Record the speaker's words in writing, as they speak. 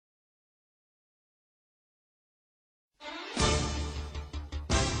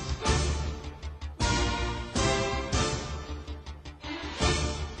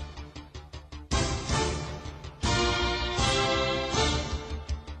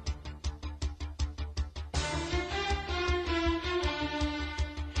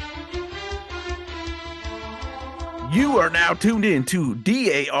You are now tuned in to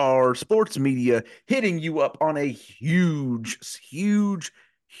DAR Sports Media, hitting you up on a huge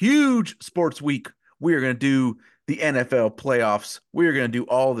sports week. We are going to do the NFL playoffs. We are going to do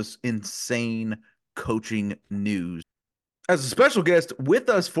all this insane coaching news. As a special guest with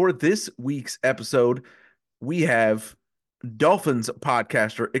us for this week's episode, we have Dolphins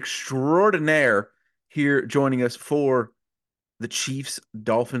podcaster extraordinaire here joining us for the Chiefs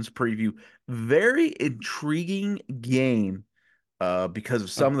Dolphins preview. Very intriguing game because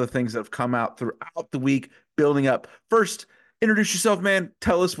of some of the things that have come out throughout the week, building up. First, introduce yourself, man.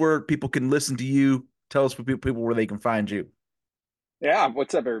 Tell us where people can listen to you. Tell us for people where they can find you. Yeah,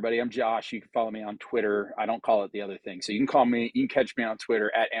 what's up, everybody? I'm Josh. You can follow me on Twitter. I don't call it the other thing. So you can catch me on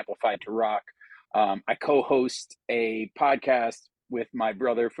Twitter at Amplified to Rock. I co-host a podcast with my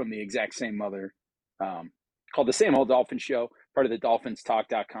brother from the exact same mother called The Same Old Dolphin Show, part of the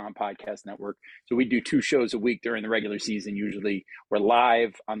DolphinsTalk.com podcast network. So we do 2 shows a week during the regular season. Usually we're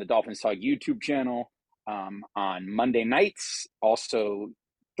live on the Dolphins Talk YouTube channel on Monday nights. Also,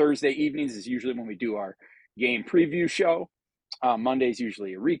 Thursday evenings is usually when we do our game preview show. Monday's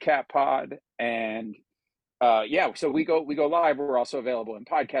usually a recap pod, and so we go live. We're also available in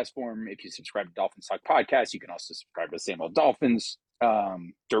podcast form. If you subscribe to Dolphins Talk Podcast, you can also subscribe to Same Old Dolphins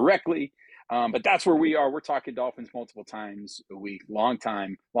directly. But that's where we are. We're talking Dolphins multiple times a week. Long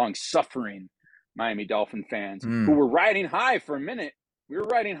suffering Miami Dolphin fans who were riding high for a minute. We were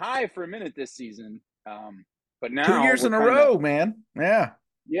riding high for a minute this season, but now 2 years in a row, man. Yeah.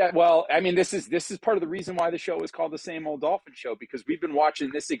 Yeah, well, I mean, this is part of the reason why the show is called The Same Old Dolphin Show, because we've been watching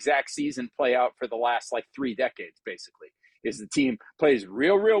this exact season play out for the last 3 decades. Basically, is the team plays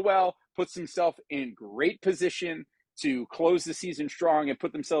real well, puts himself in great position to close the season strong and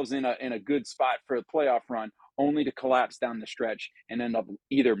put themselves in a good spot for a playoff run, only to collapse down the stretch and end up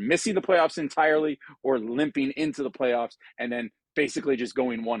either missing the playoffs entirely or limping into the playoffs and then basically just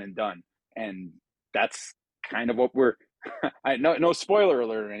going one and done. And that's kind of what we're no spoiler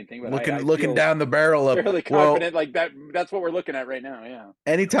alert or anything, but I looking feel down the barrel of fairly confident that's what we're looking at right now. Yeah.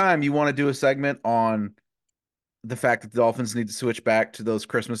 Anytime you want to do a segment on the fact that the Dolphins need to switch back to those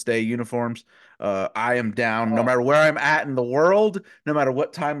Christmas Day uniforms, I am down. No matter where I'm at in the world, no matter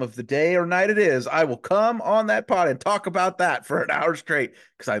what time of the day or night it is, I will come on that pod and talk about that for an hour straight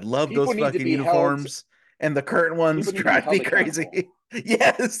because I love those fucking uniforms, and the current ones drive me crazy.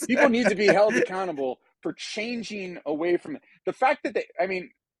 Yes. People need to be held accountable for changing away from the fact that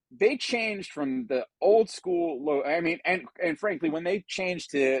they changed from the old school logo. I mean, and frankly, when they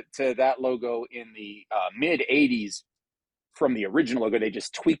changed to that logo in the mid 80s from the original logo, they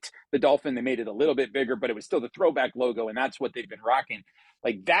just tweaked the dolphin. They made it a little bit bigger, but it was still the throwback logo, and that's what they've been rocking.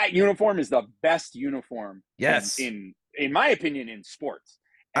 Like, that uniform is the best uniform, yes, in my opinion, in sports.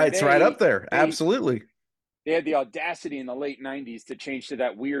 And it's right up there. Absolutely. They had the audacity in the late 90s to change to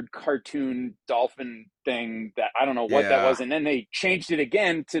that weird cartoon dolphin thing that I don't know what that was. And then they changed it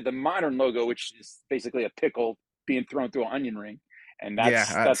again to the modern logo, which is basically a pickle being thrown through an onion ring. And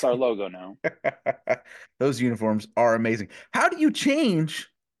that's our logo now. Those uniforms are amazing. How do you change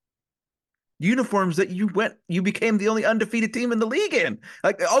uniforms that you became the only undefeated team in the league in?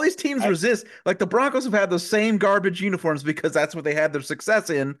 Like, all these teams resist. Like, the Broncos have had those same garbage uniforms because that's what they had their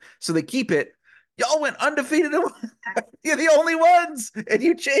success in, so they keep it. Y'all went undefeated. You're the only ones, and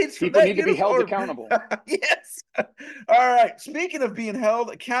you changed. People need to be held accountable. Yes. All right. Speaking of being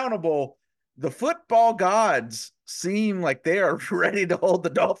held accountable, the football gods seem like they are ready to hold the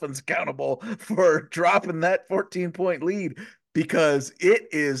Dolphins accountable for dropping that 14-point lead, because it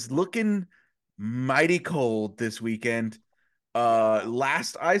is looking mighty cold this weekend.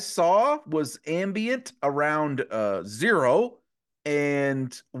 Last I saw was ambient around 0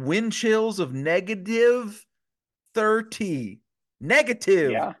 and wind chills of negative 30.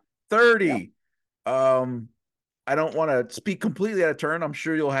 Negative 30. Yeah. I don't want to speak completely out of turn. I'm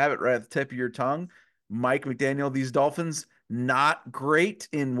sure you'll have it right at the tip of your tongue. Mike McDaniel, these Dolphins, not great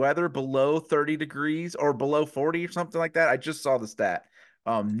in weather below 30 degrees or below 40 or something like that. I just saw the stat.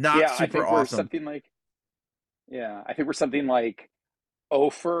 Not super awesome. I think we're something like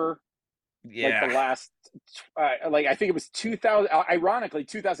Ofer. Yeah. Like the last, I think it was 2000. Ironically,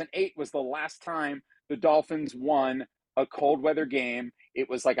 2008 was the last time the Dolphins won a cold weather game. It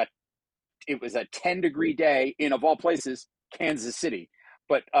was a 10-degree day in, of all places, Kansas City.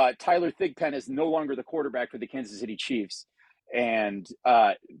 But Tyler Thigpen is no longer the quarterback for the Kansas City Chiefs, and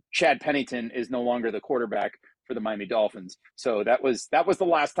Chad Pennington is no longer the quarterback for the Miami Dolphins. So that was the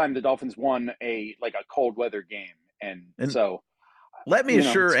last time the Dolphins won a cold weather game, and so. Let me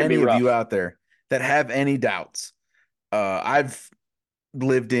assure any of you out there that have any doubts. I've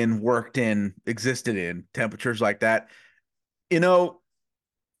lived in, worked in, existed in, temperatures like that. You know,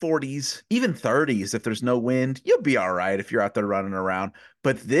 40s, even 30s, if there's no wind, you'll be all right if you're out there running around.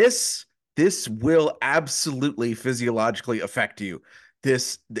 But this will absolutely physiologically affect you.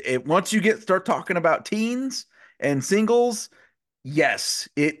 Once you start talking about teens and singles, yes,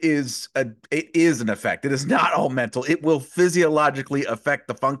 it is an effect. It is not all mental. It will physiologically affect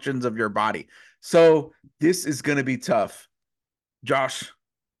the functions of your body. So this is going to be tough. Josh,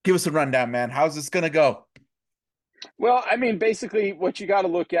 give us a rundown, man. How's this going to go? Well, I mean, basically, what you got to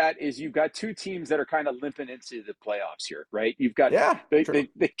look at is you've got two teams that are kind of limping into the playoffs here, right? You've got Yeah, the, true. the,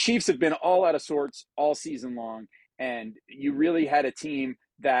 the Chiefs have been all out of sorts all season long, and you really had a team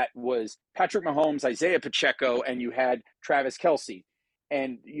that was Patrick Mahomes, Isaiah Pacheco, and you had Travis Kelce,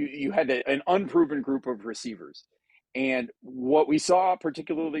 and you had an unproven group of receivers. And what we saw,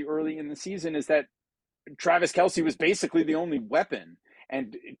 particularly early in the season, is that Travis Kelce was basically the only weapon,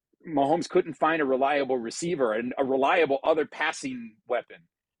 and Mahomes couldn't find a reliable receiver and a reliable other passing weapon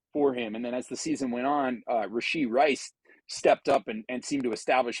for him. And then as the season went on, Rashee Rice stepped up and seemed to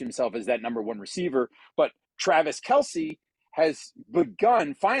establish himself as that number one receiver. But Travis Kelce has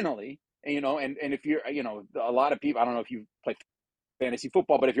begun finally, and if you're, a lot of people, I don't know if you play fantasy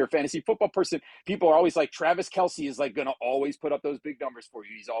football, but if you're a fantasy football person, people are always like, Travis Kelce is like going to always put up those big numbers for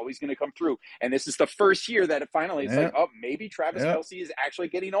you. He's always going to come through. And this is the first year that it finally, it's like, Yeah, oh, maybe Travis yeah. Kelce is actually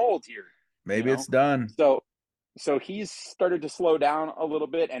getting old here, you Maybe know? it's done. So, so he's started to slow down a little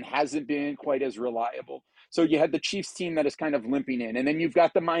bit and hasn't been quite as reliable. So you had the Chiefs team that is kind of limping in. And then you've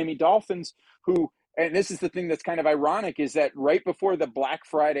got the Miami Dolphins who, and this is the thing that's kind of ironic, is that right before the Black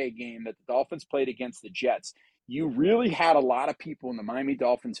Friday game that the Dolphins played against the Jets, you really had a lot of people in the Miami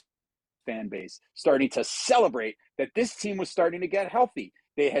Dolphins fan base starting to celebrate that this team was starting to get healthy.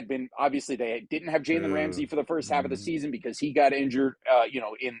 They had been, obviously they didn't have Jalen Ramsey for the first half of the season because he got injured,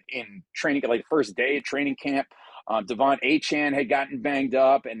 in training, like first day of training camp. Devon Achan had gotten banged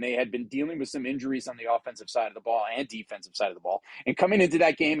up, and they had been dealing with some injuries on the offensive side of the ball and defensive side of the ball. And coming into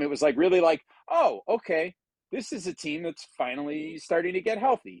that game, it was like really like, oh, okay, this is a team that's finally starting to get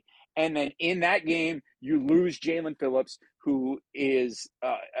healthy. And then in that game, you lose Jalen Phillips, who is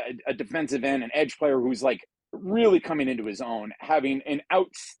a defensive end, an edge player who's like really coming into his own, having an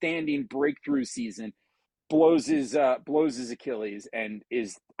outstanding breakthrough season, blows his Achilles and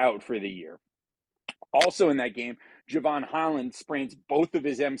is out for the year. Also in that game, Javon Holland sprains both of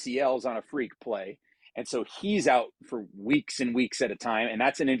his MCLs on a freak play. And so he's out for weeks and weeks at a time. And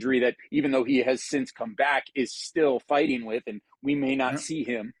that's an injury that, even though he has since come back, is still fighting with. And we may not Yeah. see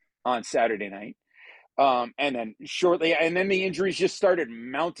him on Saturday night. And then the injuries just started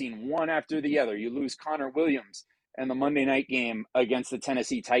mounting one after the other. You lose Connor Williams in the Monday night game against the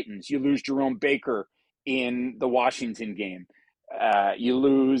Tennessee Titans. You lose Jerome Baker in the Washington game.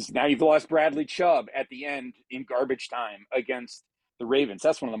 You've lost Bradley Chubb at the end in garbage time against the Ravens.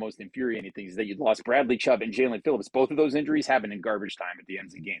 That's one of the most infuriating things, that you lost Bradley Chubb and Jalen Phillips. Both of those injuries happened in garbage time at the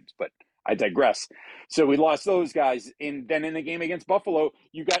ends of games, but I digress. So we lost those guys. And then in the game against Buffalo,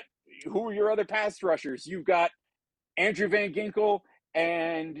 you got, who are your other pass rushers? You've got Andrew Van Ginkel,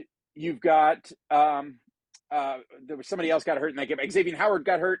 and you've got there was somebody else got hurt in that game. Xavier Howard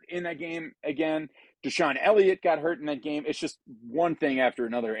got hurt in that game again. Deshaun Elliott got hurt in that game. It's just one thing after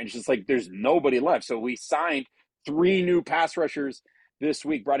another, and it's just like there's nobody left. So we signed three new pass rushers this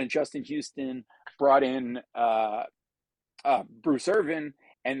week. Brought in Justin Houston, brought in Bruce Irvin,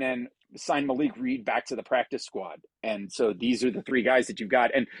 and then signed Malik Reed back to the practice squad. And so these are the three guys that you've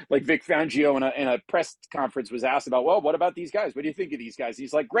got. And like Vic Fangio in a press conference was asked about, well, what about these guys? What do you think of these guys?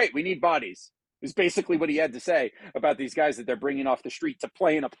 He's like, great, we need bodies. Is basically what he had to say about these guys that they're bringing off the street to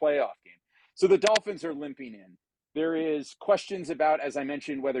play in a playoff game. So the Dolphins are limping in. There is questions about, as I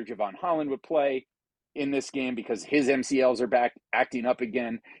mentioned, whether Javon Holland would play in this game because his MCLs are back acting up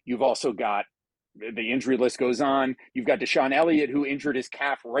again. You've also got, the injury list goes on. You've got Deshaun Elliott, who injured his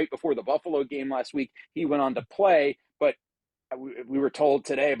calf right before the Buffalo game last week. He went on to play, but we were told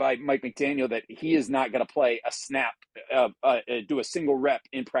today by Mike McDaniel that he is not going to play a snap, do a single rep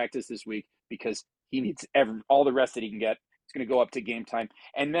in practice this week because he needs all the rest that he can get. It's going to go up to game time.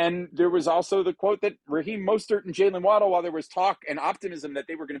 And then there was also the quote that Raheem Mostert and Jalen Waddle, while there was talk and optimism that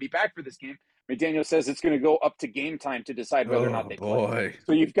they were going to be back for this game, McDaniel says it's going to go up to game time to decide whether or not Oh they play. boy.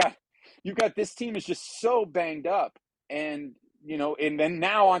 So you've got this team is just so banged up, and and then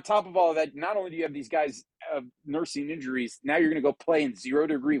now on top of all of that, not only do you have these guys nursing injuries, now you're going to go play in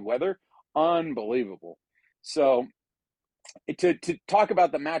 0-degree weather. Unbelievable. So to talk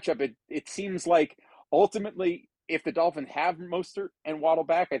about the matchup, it seems like ultimately, if the Dolphins have Mostert and Waddle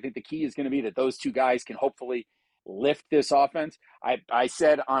back, I think the key is going to be that those two guys can hopefully lift this offense. I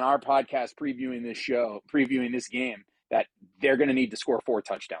said on our podcast previewing this game, that they're going to need to score 4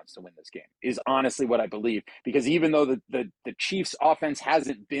 touchdowns to win this game, is honestly what I believe. Because even though the Chiefs offense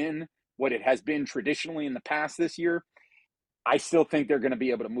hasn't been what it has been traditionally in the past this year, I still think they're going to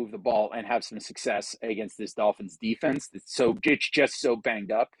be able to move the ball and have some success against this Dolphins defense. It's just so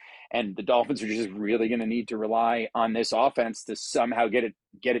banged up, and the Dolphins are just really going to need to rely on this offense to somehow get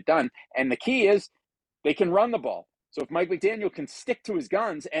it done. And the key is they can run the ball. So if Mike McDaniel can stick to his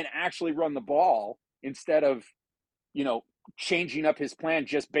guns and actually run the ball instead of, changing up his plan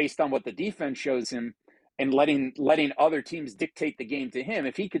just based on what the defense shows him and letting other teams dictate the game to him,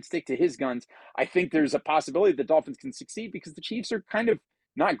 if he could stick to his guns, I think there's a possibility the Dolphins can succeed, because the Chiefs are kind of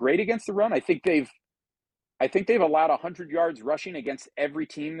not great against the run. I think they've allowed 100 yards rushing against every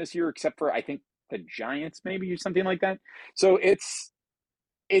team this year except for, I think, the Giants maybe, or something like that. So it's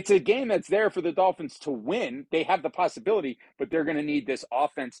a game that's there for the Dolphins to win. They have the possibility, but they're going to need this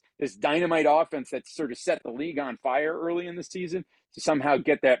offense, this dynamite offense that sort of set the league on fire early in the season, to somehow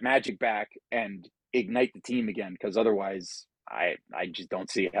get that magic back and ignite the team again. Because otherwise, I just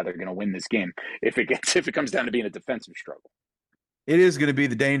don't see how they're going to win this game if it comes down to being a defensive struggle. It is going to be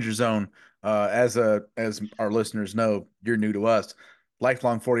the danger zone. As our listeners know, you're new to us.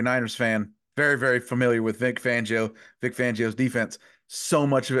 Lifelong 49ers fan, very, very familiar with Vic Fangio's defense. So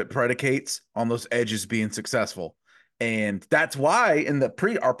much of it predicates on those edges being successful. And that's why in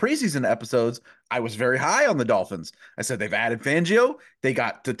our preseason episodes, I was very high on the Dolphins. I said they've added Fangio, they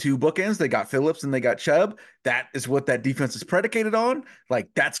got the 2 bookends, they got Phillips and they got Chubb. That is what that defense is predicated on. Like,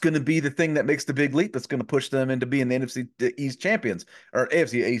 that's going to be the thing that makes the big leap that's going to push them into being the NFC East champions, or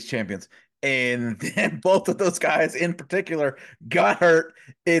AFC East champions. And then both of those guys in particular got hurt.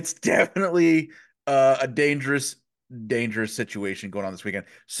 It's definitely a dangerous situation going on this weekend.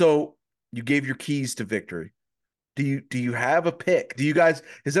 So you gave your keys to victory. Do you have a pick?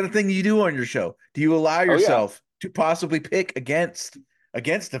 Is that a thing you do on your show? Do you allow Oh yeah. yourself to possibly pick against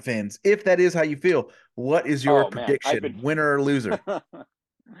the Finns? If that is how you feel, what is your Oh man, prediction, winner or loser?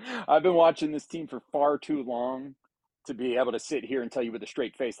 I've been watching this team for far too long to be able to sit here and tell you with a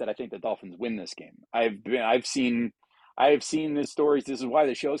straight face that I think the Dolphins win this game. I've seen this stories. This is why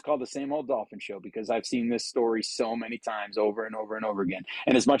the show is called The Same Old Dolphin Show, because I've seen this story so many times over and over and over again.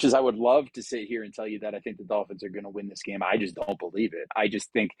 And as much as I would love to sit here and tell you that I think the Dolphins are going to win this game, I just don't believe it. I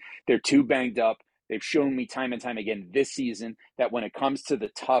just think they're too banged up. They've shown me time and time again this season that when it comes to the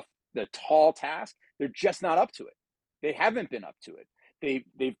tall task, they're just not up to it. They haven't been up to it.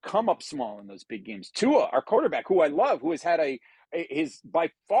 They've come up small in those big games. Tua, our quarterback, who I love, who has had his by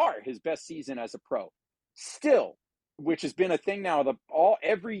far his best season as a pro, still, which has been a thing now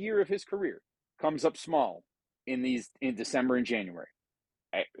every year of his career, comes up small in December and January.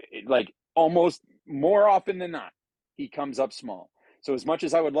 Like almost more often than not, he comes up small. So as much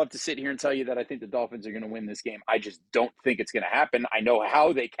as I would love to sit here and tell you that I think the Dolphins are going to win this game, I just don't think it's going to happen. I know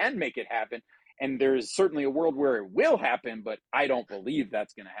how they can make it happen, and there's certainly a world where it will happen, but I don't believe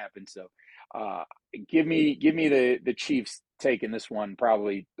that's going to happen. So give me the Chiefs taking this one.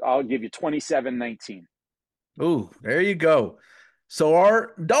 Probably I'll give you 27-19. Ooh, there you go. So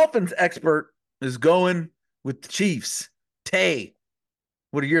our Dolphins expert is going with the Chiefs. Tay,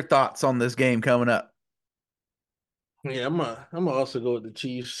 what are your thoughts on this game coming up? Yeah, I'm gonna also go with the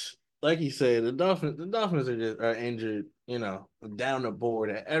Chiefs. Like you said, the Dolphins are injured, down the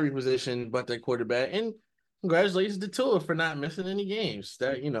board at every position but their quarterback. And congratulations to Tua for not missing any games.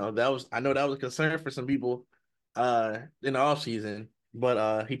 I know that was a concern for some people in the offseason,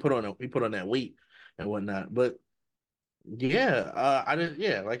 but he put on that weight and whatnot. But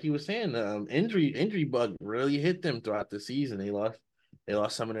yeah, like you were saying, injury bug really hit them throughout the season. They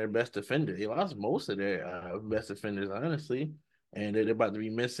lost some of their best defenders. They lost most of their best defenders, honestly, and they're about to be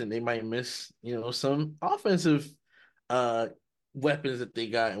missing. They might miss, some offensive uh weapons that they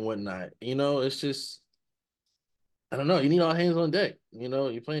got and whatnot. It's just, I don't know. You need all hands on deck.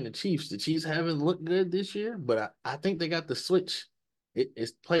 You're playing the Chiefs. The Chiefs haven't looked good this year, but I think they got the switch.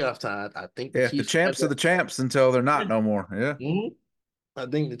 It's playoff time. I think the Yeah, the Chiefs have champs are that. the champs until they're not no more. Yeah. Mhm. I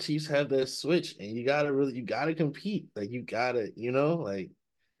think the Chiefs have that switch, and you gotta compete. Like you gotta, like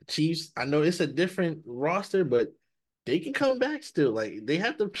the Chiefs. I know it's a different roster, but they can come back still. Like they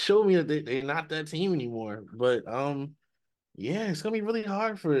have to show me that they're not that team anymore. But yeah, it's gonna be really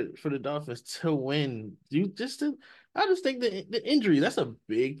hard for the Dolphins to win. I just think the injury, that's a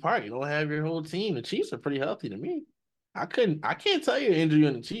big part. You don't have your whole team. The Chiefs are pretty healthy to me. I can't tell you an injury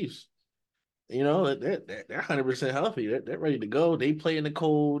on the Chiefs. They're 100% healthy. They're ready to go. They play in the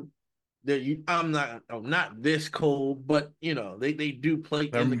cold. I'm not this cold, but they do play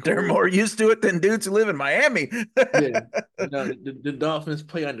in the They're cold. more used to it than dudes who live in Miami. Yeah, the Dolphins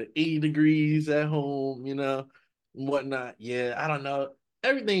play under 80 degrees at home, and whatnot. Yeah, I don't know.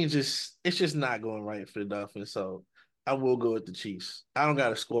 Everything's it's just not going right for the Dolphins. So I will go with the Chiefs. I don't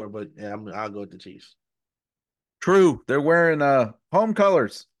got a score, but yeah, I'll go with the Chiefs. True, they're wearing home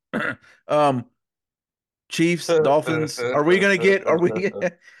colors. um, Chiefs, Dolphins. Are we gonna get one?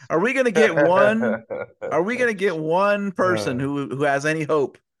 Are we gonna get one person who has any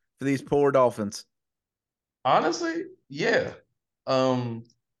hope for these poor Dolphins? Honestly, yeah. Um,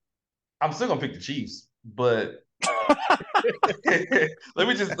 I'm still gonna pick the Chiefs, but let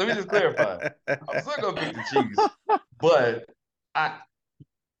me just clarify. I'm still gonna pick the Chiefs, but I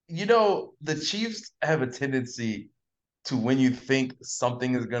the Chiefs have a tendency to, when you think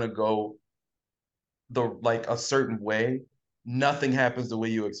something is gonna go the like a certain way, nothing happens the way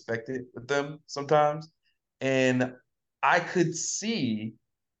you expect it with them sometimes. And I could see,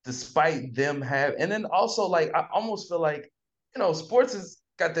 despite them have, and then also like I almost feel like, sports has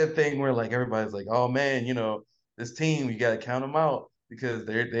got that thing where like everybody's like, oh man, this team, you gotta count them out because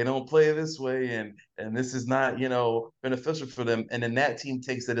they don't play this way, and this is not, beneficial for them. And then that team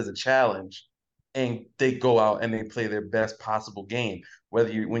takes it as a challenge and they go out and they play their best possible game, whether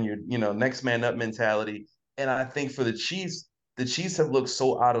you when you're, next man up mentality. And I think for the Chiefs have looked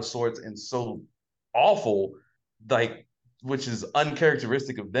so out of sorts and so awful, like, which is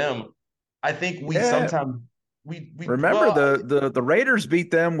uncharacteristic of them. I think we Yeah, sometimes we remember well, the Raiders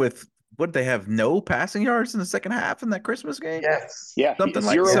beat them with what did they have no passing yards in the second half in that Christmas game? yes, Yeah, Something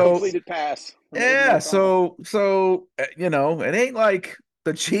like zero so. yes. completed pass. That was Yeah, Mike Tomlin. so it ain't like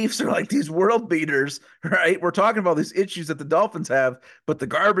the Chiefs are like these world beaters, right? We're talking about these issues that the Dolphins have, but the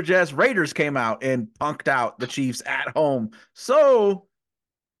garbage ass Raiders came out and punked out the Chiefs at home. So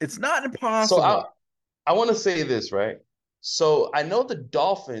it's not So impossible. I want to say this, right? So I know the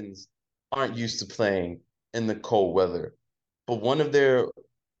Dolphins aren't used to playing in the cold weather, but one of their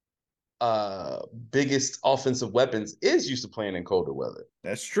biggest offensive weapons is used to playing in colder weather.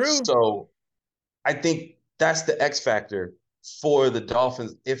 That's true. So I think that's the X factor for the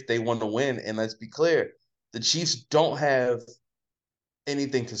Dolphins if they want to win. And let's be clear, the Chiefs don't have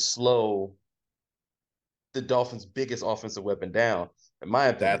anything to slow the Dolphins' biggest offensive weapon down, in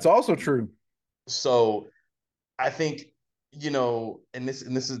my That's opinion. also true. So I think, and this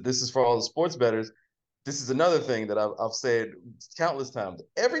is for all the sports bettors. This is another thing that I've said countless times.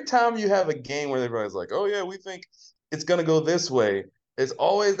 Every time you have a game where everybody's like, "Oh yeah, we think it's gonna go this way," it's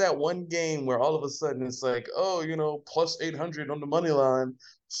always that one game where all of a sudden it's like, "Oh, plus 800 on the money line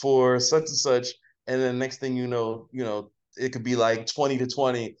for such and such," and then next thing it could be like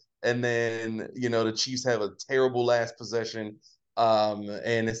 20-20, and then the Chiefs have a terrible last possession,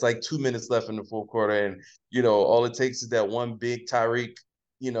 and it's like 2 minutes left in the fourth quarter, and all it takes is that one big Tyreek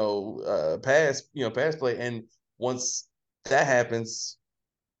pass play. And once that happens,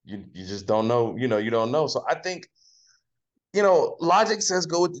 you just don't know, you don't know. So I think, logic says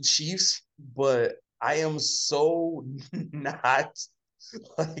go with the Chiefs, but I am so not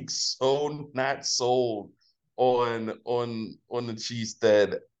so not sold on the Chiefs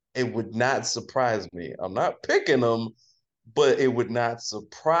that it would not surprise me. I'm not picking them, but it would not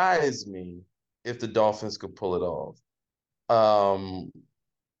surprise me if the Dolphins could pull it off. Um,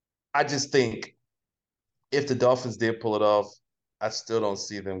 I just think if the Dolphins did pull it off, I still don't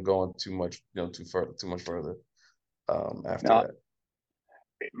see them going too much, too much further after Now,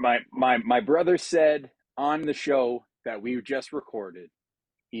 that. my brother said on the show that we just recorded,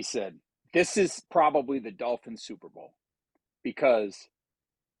 he said, this is probably the Dolphins Super Bowl. Because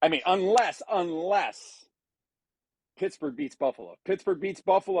I mean, unless Pittsburgh beats Buffalo. Pittsburgh beats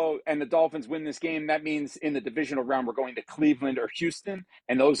Buffalo and the Dolphins win this game. That means in the divisional round, we're going to Cleveland or Houston.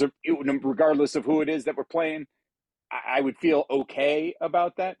 And those are, regardless of who it is that we're playing, I would feel okay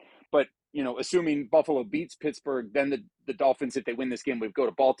about that. But, assuming Buffalo beats Pittsburgh, then the Dolphins, if they win this game, would go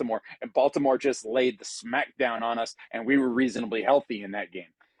to Baltimore. And Baltimore just laid the smackdown on us, and we were reasonably healthy in that game.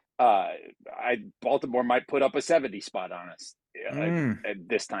 Baltimore might put up a 70 spot on us at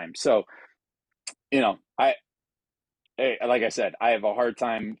this time. So, like I said, I have a hard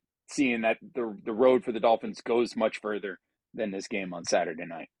time seeing that the road for the Dolphins goes much further than this game on Saturday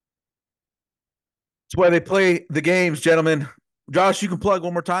night. That's why they play the games, gentlemen. Josh, you can plug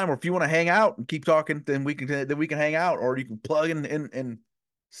one more time, or if you want to hang out and keep talking, then we can hang out, or you can plug in and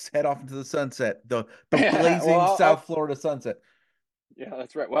head off into the sunset, the blazing Well, South Florida sunset. yeah,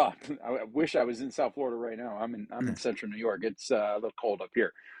 that's right. Well, I wish I was in South Florida right now. I'm in Central New York. It's a little cold up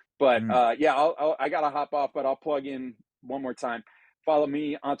here, but yeah, I gotta hop off, but I'll plug in one more time. Follow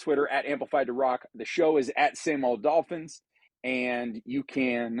me on Twitter at Amplified to Rock. The show is at Same Old Dolphins, and you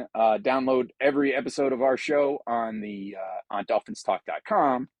can download every episode of our show on on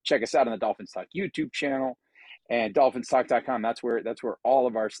DolphinsTalk.com. Check us out on the Dolphins Talk YouTube channel and DolphinsTalk.com. That's where all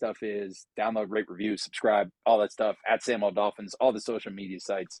of our stuff is. Download, rate, review, subscribe, all that stuff at Same Old Dolphins, all the social media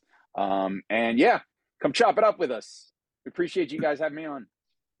sites. And yeah, come chop it up with us. We appreciate you guys having me on.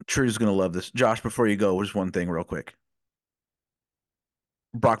 True's gonna love this. Josh, before you go, just one thing real quick.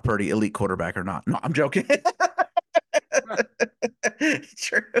 Brock Purdy, elite quarterback or not? No, I'm joking.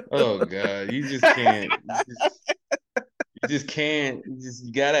 True. Oh God, you just can't. You just can't.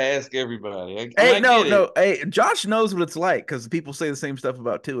 You gotta ask everybody. Hey, I no, get no. it. Hey, Josh knows what it's like because people say the same stuff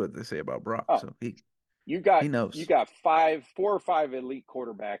about Tua that they say about Brock. Oh, So he he knows. got 4 or 5 elite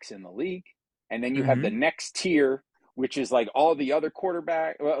quarterbacks in the league, and then you have the Mm-hmm. next tier, which is like all the other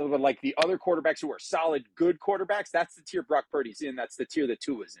like the other quarterbacks who are solid, good quarterbacks. That's the tier Brock Purdy's in. That's the tier that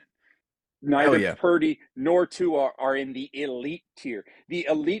Tua's in. Oh Neither yeah. Purdy nor Tua are in the elite tier. The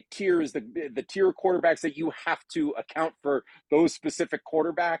elite tier is the tier of quarterbacks that you have to account for those specific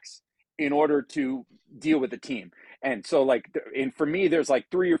quarterbacks in order to deal with the team. And so, like, and for me, there's like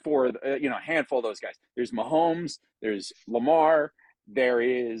 3 or 4, a handful of those guys. There's Mahomes, there's Lamar, there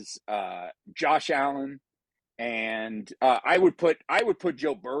is Josh Allen, and I would put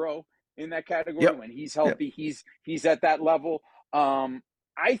Joe Burrow in that category. Yep. When he's healthy. Yep. He's at that level.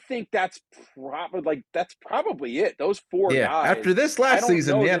 I think that's probably it. Those 4 guys. After this last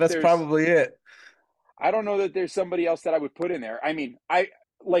season, that's probably it. I don't know that there's somebody else that I would put in there. I mean, I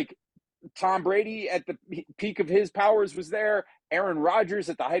like Tom Brady at the peak of his powers was there. Aaron Rodgers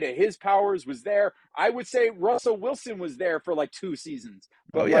at the height of his powers was there. I would say Russell Wilson was there for like 2 seasons.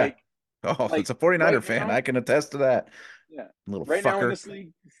 But it's a 49er right fan. Now, I can attest to that. Yeah. Little right fucker. Now in this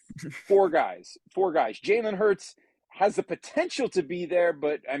league, 4 guys. Jalen Hurts has the potential to be there,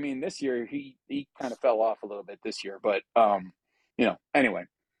 but I mean, this year he kind of fell off a little bit this year. But anyway.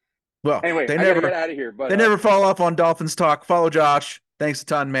 Well, I gotta get out of here. But they never fall off on Dolphins Talk. Follow Josh. Thanks a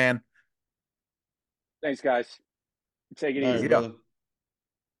ton, man. Thanks, guys. Take it easy. Brother.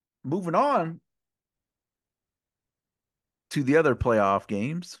 Moving on to the other playoff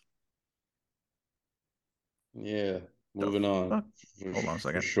games. Yeah, moving on. Hold on a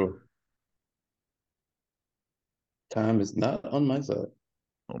second. For sure. Time is not on my side.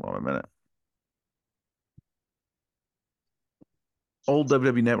 Hold on a minute. Old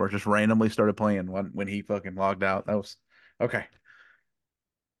WWE Network just randomly started playing when he fucking logged out. That was okay.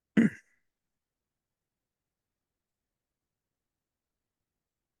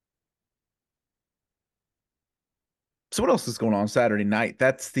 So what else is going on Saturday night?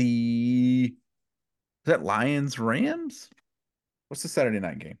 Is that Lions Rams? What's the Saturday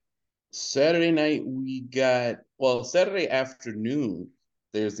night game? Saturday night Saturday afternoon,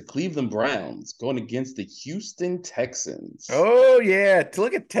 there's the Cleveland Browns going against the Houston Texans. Oh yeah,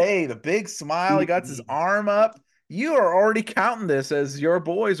 look at Tay, the big smile. He got his arm up. You are already counting this as your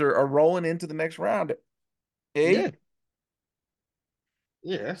boys are rolling into the next round. Hey? Yeah.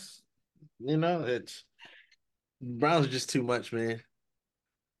 Yes. It's Browns are just too much, man.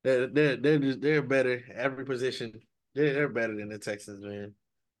 They're better every position. They're better than the Texans, man.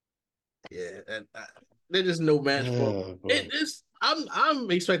 Yeah, and they're just no match for. I'm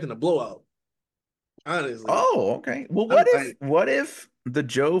expecting a blowout. Honestly. Oh, okay. Well, what if the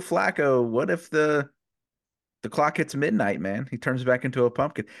Joe Flacco? What if the clock hits midnight, man? He turns back into a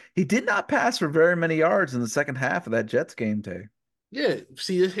pumpkin. He did not pass for very many yards in the second half of that Jets game, Tay. Yeah,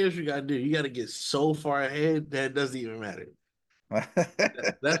 see, here's what you gotta do. You gotta get so far ahead that it doesn't even matter.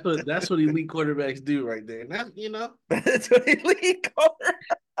 That's what elite quarterbacks do right there. That's what elite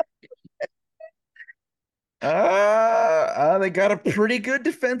quarterbacks. They got a pretty good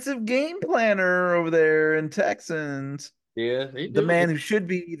defensive game planner over there in Texans. Yeah, they do. The man who should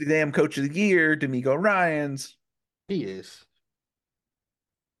be the damn coach of the year, D'Amico Ryans. He is.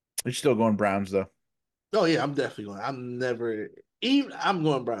 You're still going Browns though. Oh yeah, I'm definitely going. I'm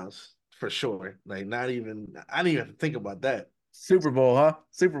going Browns for sure. Like I didn't even have to think about that. Super Bowl, huh?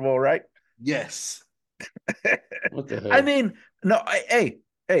 Super Bowl, right? Yes. What the hell? I mean, no, hey,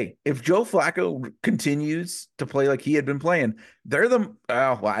 if Joe Flacco continues to play like he had been playing, they're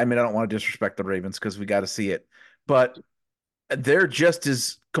I don't want to disrespect the Ravens because we got to see it, but they're just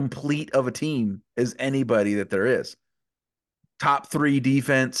as complete of a team as anybody that there is. Top 3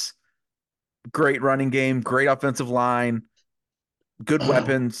 defense, great running game, great offensive line, good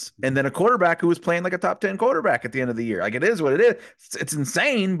weapons, and then a quarterback who was playing like a top 10 quarterback at the end of the year. Like, it is what it is. It's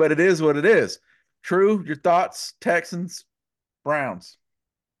insane, but it is what it is. True, your thoughts, Texans, Browns?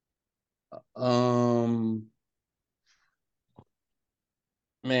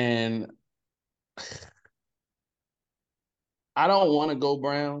 Man, I don't want to go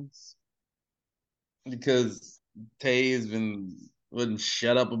Browns because Tay has been wouldn't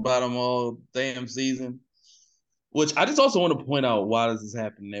shut up about them all damn season. Which I just also want to point out, why does this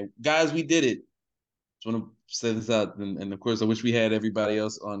happen? Guys, we did it. Just want to say this out, and of course, I wish we had everybody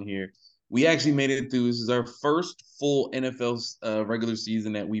else on here. We actually made it through. This is our first full NFL regular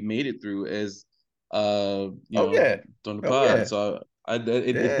season that we made it through as Oh yeah. on the Oh pod. yeah. So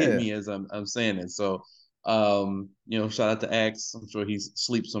it hit Yeah. me as I'm saying it. So shout out to Axe. I'm sure he's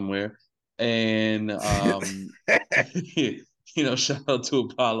asleep somewhere. And shout out to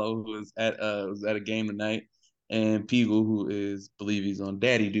Apollo, who was at a game tonight, and Peagle, who is believe he's on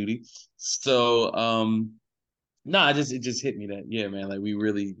daddy duty. So no, it just hit me that, yeah, man, like we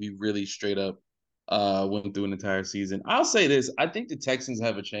really straight up went through an entire season. I'll say this: I think the Texans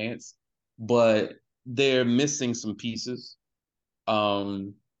have a chance, but they're missing some pieces.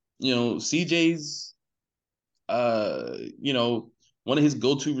 CJ's one of his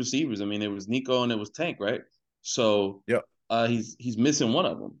go-to receivers. I mean, it was Nico and it was Tank, right? So Yep. he's missing one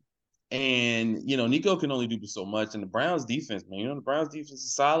of them. And Nico can only do so much. And the Browns defense, man, the Browns defense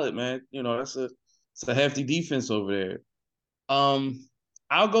is solid, man. It's a hefty defense over there.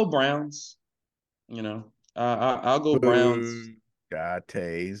 I'll go Browns. I'll go Browns. Boo. God,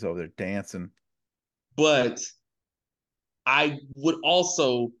 Tays over there dancing. But I would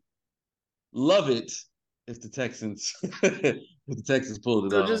also love it if the Texans pulled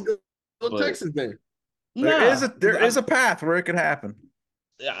it So just off. go But Texas then. There is a path where it could happen.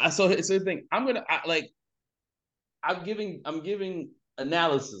 So it's the thing. I'm giving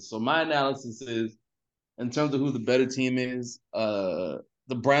analysis. So my analysis is, in terms of who the better team is, the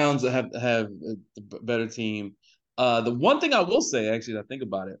Browns have the better team. The one thing I will say, actually, that I think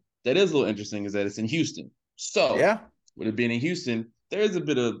about it, that is a little interesting, is that it's in Houston. So Yeah. with it being in Houston, there is a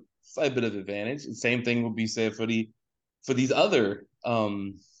slight bit of advantage. The same thing will be said for these other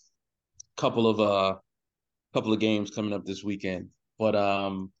couple of games coming up this weekend. But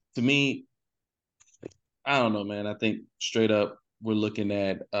to me, I don't know, man. I think straight up we're looking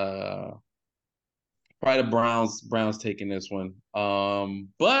at probably the Browns taking this one.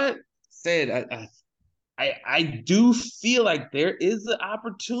 But said I do feel like there is an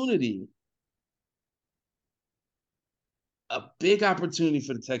opportunity, a big opportunity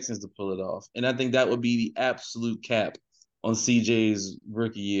for the Texans to pull it off. And I think that would be the absolute cap on CJ's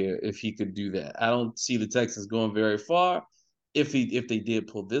rookie year if he could do that. I don't see the Texans going very far if they did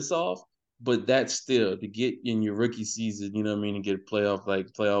pull this off. But that's still, to get in your rookie season, you know what I mean, and get a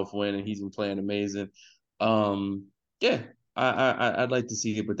playoff win, and he's been playing amazing. Yeah, I'd like to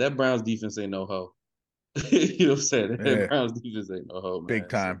see it, but that Browns defense ain't no hoe. You know what I'm saying? That Yeah. Browns defense ain't no hoe, Big man.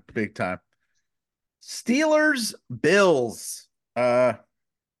 time. Big time. Steelers, Bills. I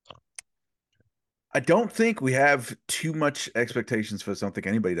don't think we have too much expectations for this. I don't think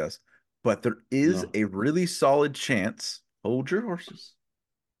anybody does. But there is No. a really solid chance. Hold your horses.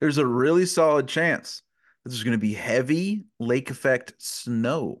 There's a really solid chance that there's going to be heavy lake effect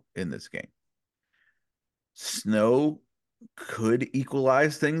snow in this game. Snow could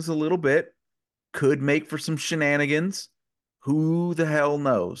equalize things a little bit, could make for some shenanigans. Who the hell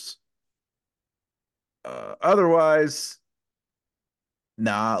knows? Otherwise,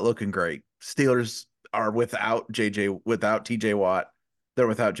 not looking great. Steelers are without TJ Watt. They're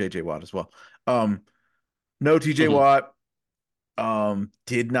without JJ Watt as well. No TJ Mhm. Watt.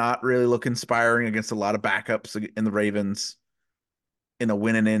 Did not really look inspiring against a lot of backups in the Ravens in a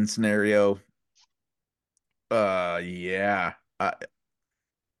win and in scenario. Yeah.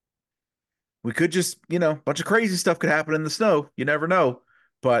 We could just, a bunch of crazy stuff could happen in the snow. You never know.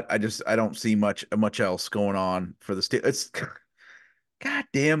 But I don't see much else going on for the Steelers. It's the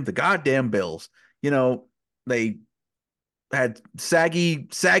goddamn Bills. They had saggy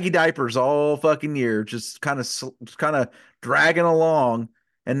diapers all fucking year, just kind of dragging along.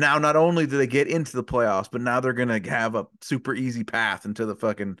 And now not only do they get into the playoffs, but now they're gonna have a super easy path into the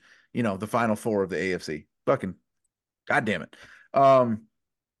fucking, the final four of the AFC. Fucking goddamn it.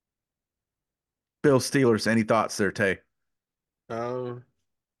 Bill Steelers, any thoughts there, Tay? Um,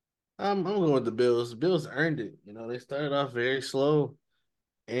 I'm going with the Bills. The Bills earned it. They started off very slow,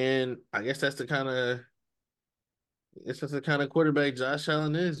 and I guess that's the kind of quarterback Josh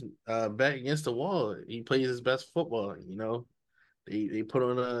Allen is. Back against the wall, he plays his best football. They put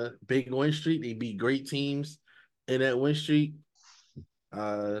on a big win streak. They beat great teams in that win streak.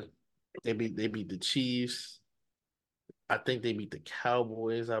 Uh, they beat the Chiefs. I think they beat the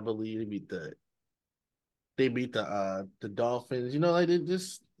Cowboys. I believe they beat the Dolphins. Like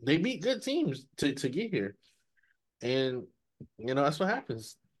they beat good teams to get here. And That's what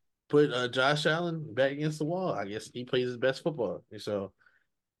happens. Put Josh Allen back against the wall. I guess he plays his best football. So,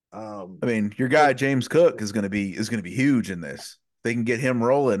 I mean, your but guy James Cook is gonna be huge in this. They can get him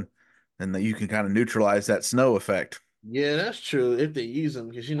rolling, and that you can kind of neutralize that snow effect. yeah, that's true if they use him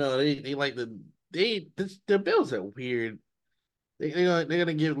because they like the Bills are weird. They're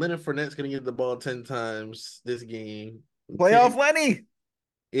gonna give Leonard Fournette's gonna get the ball 10 times this game. Playoff Lenny.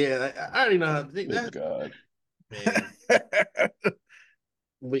 Yeah, I already know how to think Good that, God. man.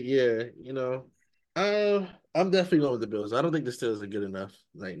 But yeah, I'm definitely going with the Bills. I don't think the Steelers are good enough.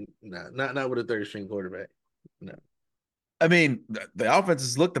 Like, nah, not with a third string quarterback. No, I mean, the offense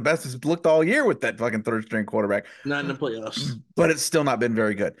has looked the best it's looked all year with that fucking third string quarterback, not in the playoffs. but it's still not been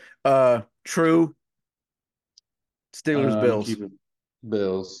very good. True. Steelers, Bills. Keep it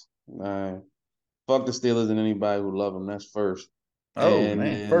Bills. Fuck the Steelers and anybody who love them. That's first. Oh And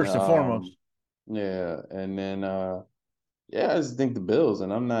man, then first and foremost. yeah, and then yeah, I just think the Bills,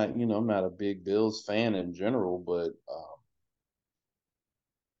 and I'm not a big Bills fan in general, but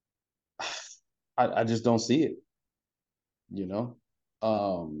I just don't see it, you know.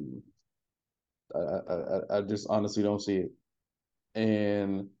 Um, I just honestly don't see it.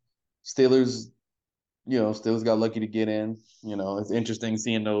 And Steelers, Steelers got lucky to get in. It's interesting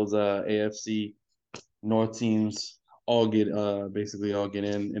seeing those AFC North teams basically all get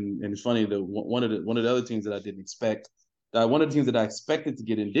in, and it's funny that one of the other teams that I didn't expect, one of the teams that I expected to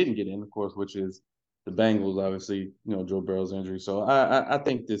get in didn't get in, of course, which is the Bengals. Obviously, Joe Burrow's injury. So I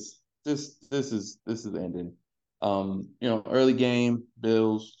think this is ending. Early game,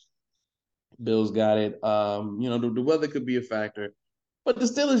 Bills got it. The weather could be a factor, but the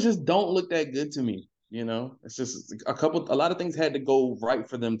Steelers just don't look that good to me. It's just a lot of things had to go right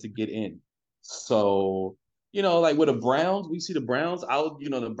for them to get in. So, like with the Browns, we see the Browns out,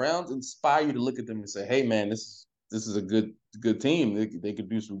 the Browns inspire you to look at them and say, hey man, this is a good team. They could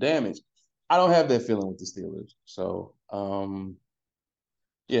do some damage. I don't have that feeling with the Steelers. So,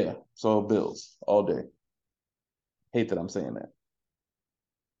 yeah, so Bills all day. Hate that I'm saying that.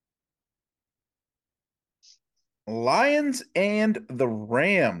 Lions and the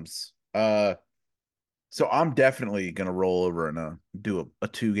Rams. So I'm definitely gonna roll over and do a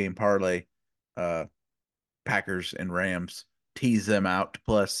 2 game parlay. Uh, Packers and Rams, tease them out to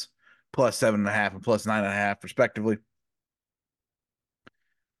plus 7.5 and plus 9.5 respectively.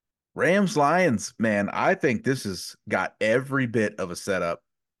 Rams Lions, man, I think this has got every bit of a setup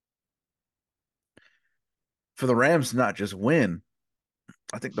for the Rams to not just win.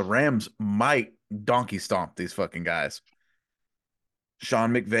 I think the Rams might donkey stomp these fucking guys.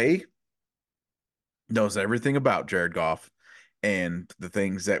 Sean McVay knows everything about Jared Goff and the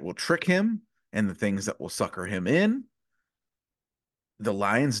things that will trick him and the things that will sucker him in. The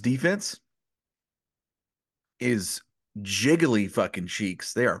Lions defense is jiggly fucking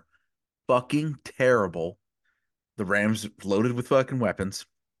cheeks. They are fucking terrible. The Rams loaded with fucking weapons,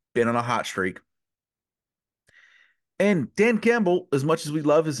 been on a hot streak. And Dan Campbell, as much as we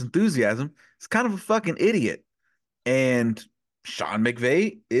love his enthusiasm, is kind of a fucking idiot. And Sean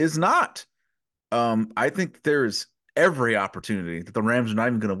McVay is not. I think there's every opportunity that the Rams are not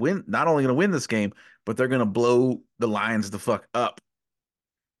even going to win, not only going to win this game, but they're going to blow the Lions the fuck up.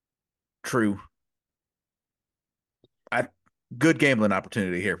 True. I Good gambling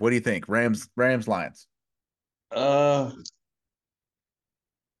opportunity here. What do you think? Rams, Lions. Uh,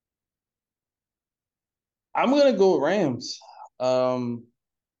 I'm gonna go with Rams. Um,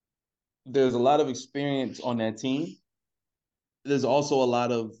 there's a lot of experience on that team. There's also a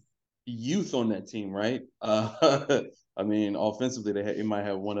lot of youth on that team, right? I mean, offensively, they might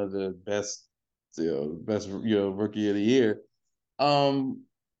have one of the best rookie of the year. Um,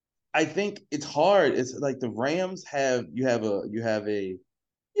 I think it's hard. It's like the Rams you have a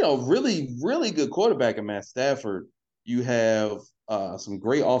really really good quarterback in Matt Stafford. You have some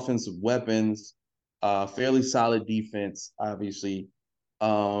great offensive weapons, fairly solid defense, obviously.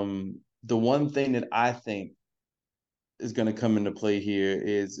 The one thing that I think is going to come into play here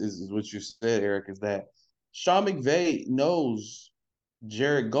is what you said, Eric, is that Sean McVay knows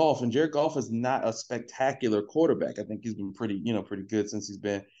Jared Goff, and Jared Goff is not a spectacular quarterback. I think he's been pretty good since he's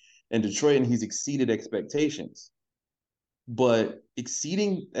been in Detroit, and he's exceeded expectations. But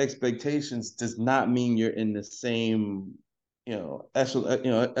exceeding expectations does not mean you're in the same,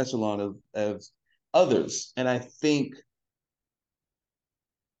 echelon of as others. And I think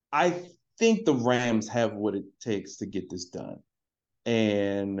the Rams have what it takes to get this done.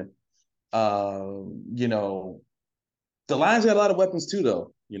 And uh, you know, the Lions got a lot of weapons too,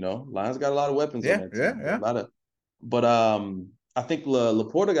 though. Lions got a lot of weapons on Yeah, that yeah, team. A yeah. lot of, but I think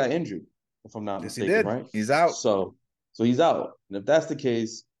Laporta got injured, if I'm not Yes, he mistaken, did. right? He's out. So So he's out. And if that's the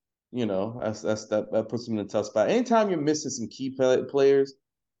case, that puts him in a tough spot. Anytime you're missing some key players,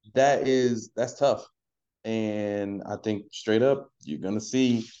 that's tough. And I think straight up, you're gonna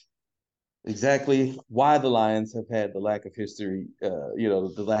see exactly why the Lions have had the lack of history,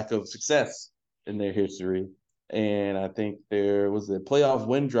 the lack of success in their history. And I think there was a playoff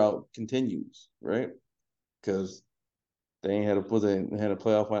win drought continues, right? Because they ain't had a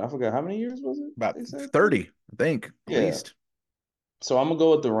playoff win. I forgot how many years was it? About 30, I think, at least. So I'm gonna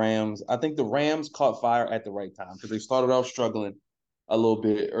go with the Rams. I think the Rams caught fire at the right time because they started off struggling a little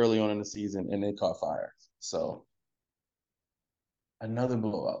bit early on in the season and they caught fire. So another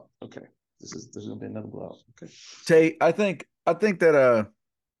blowout. Okay. There's gonna be another blowout. Okay. Tay, I think that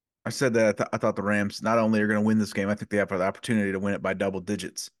I said that I thought the Rams not only are going to win this game, I think they have the opportunity to win it by double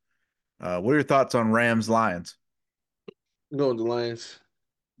digits. What are your thoughts on Rams Lions? Go with the Lions.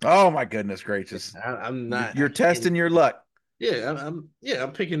 Oh my goodness gracious! I'm not. You're testing your luck. Yeah, I'm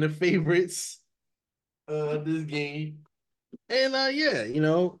picking the favorites this game. And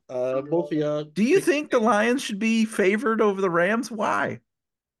both of y'all. Do you think the Lions should be favored over the Rams? Why?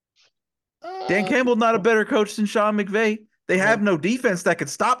 Dan Campbell's not a better coach than Sean McVay. They have no defense that could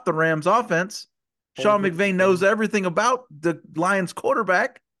stop the Rams offense. Sean McVay knows everything about the Lions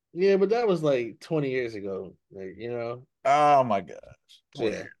quarterback. Yeah, but that was like 20 years ago. Oh my gosh.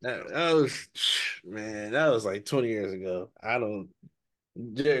 Yeah, that was like 20 years ago.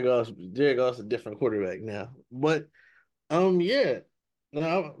 Jared Goff's a different quarterback now. But yeah. No,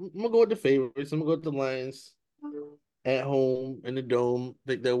 I'm gonna go with the favorites. I'm gonna go with the Lions at home in the dome.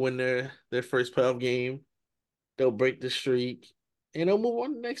 I think they'll win their first playoff game. They'll break the streak and they'll move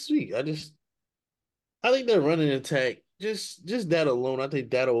on next week. I think they're running attack. Just that alone, I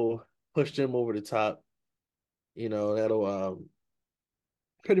think that'll push them over the top. That'll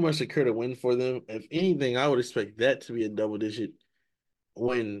pretty much secure the win for them. If anything, I would expect that to be a double digit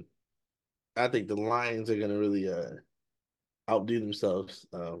win. I think the Lions are gonna really outdo themselves.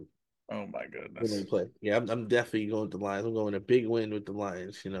 Oh my goodness! When they play, yeah, I'm definitely going with the Lions. I'm going a big win with the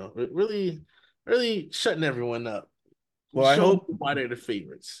Lions. Really, really shutting everyone up. Well, I hope why they're the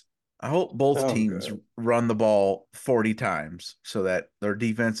favorites. I hope both teams run the ball 40 times so that their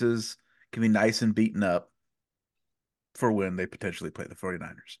defenses can be nice and beaten up for when they potentially play the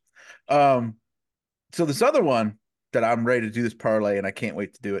 49ers. So this other one that I'm ready to do this parlay, and I can't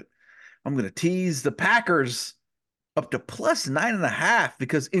wait to do it. I'm going to tease the Packers up to plus 9.5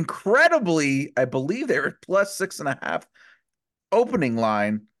 because incredibly, I believe they were plus 6.5 opening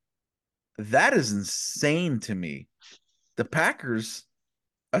line. That is insane to me. The Packers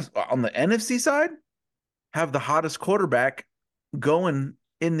on the NFC side have the hottest quarterback going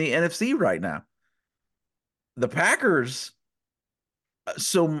in the NFC right now. The Packers.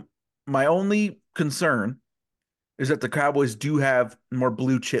 So my only concern is that the Cowboys do have more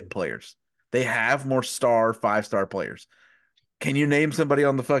blue chip players. They have more star, 5-star players. Can you name somebody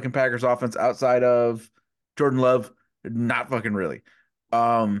on the fucking Packers offense outside of Jordan Love? Not fucking really.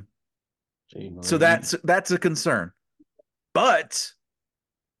 So that's a concern. But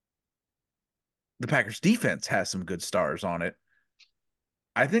the Packers defense has some good stars on it.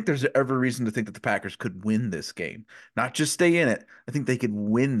 I think there's every reason to think that the Packers could win this game. Not just stay in it. I think they could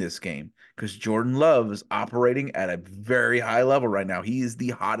win this game because Jordan Love is operating at a very high level right now. He is the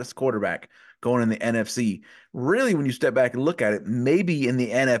hottest quarterback going in the NFC. Really, when you step back and look at it, maybe in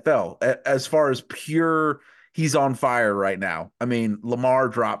the NFL, as far as pure, he's on fire right now. I mean, Lamar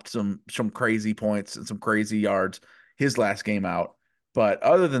dropped some crazy points and some crazy yards his last game out. But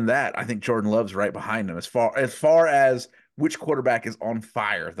other than that, I think Jordan Love's right behind him as far as which quarterback is on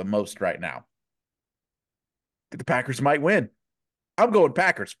fire the most right now. The Packers might win. I'm going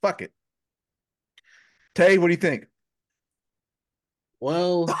Packers. Fuck it. Tay, what do you think?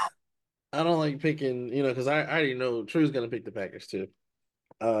 Well, I don't like picking, because I already know True's going to pick the Packers too.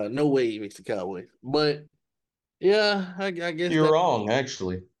 No way he picks the Cowboys. But, yeah, I guess you're wrong,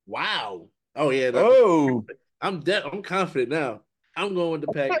 actually. Wow. Oh, yeah. I'm confident now. I'm going with the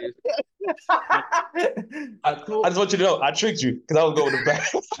Packers. I just want you to know, I tricked you because I was going with the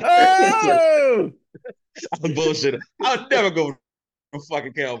Packers. Oh! I was bullshit. I would never go with the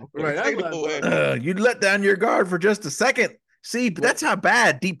fucking Cowboys. Right, you'd let down your guard for just a second. See, but that's how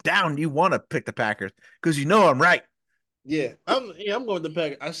bad deep down you want to pick the Packers because you know I'm right. Yeah, I'm going with the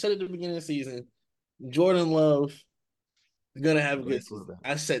Packers. I said at the beginning of the season, Jordan Love is gonna have a good season.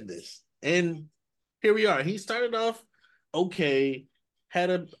 I said this, and here we are. He started off okay,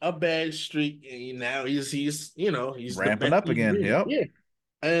 had a bad streak, and now he's ramping up again. Yep. Yeah,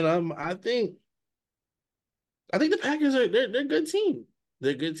 and I think the Packers they're a good team.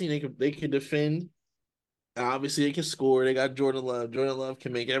 They're a good team. They can defend. Obviously, they can score. They got Jordan Love. Jordan Love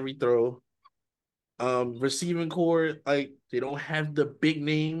can make every throw. Receiving core, like they don't have the big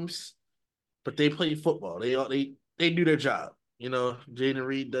names, but they play football. They do their job. You know, Jaden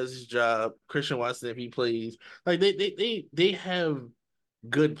Reed does his job. Christian Watson, if he plays, like they have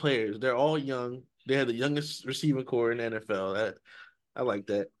good players. They're all young. They have the youngest receiving core in the NFL. I like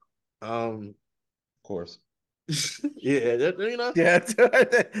that. Of course. Yeah, you know, Yeah,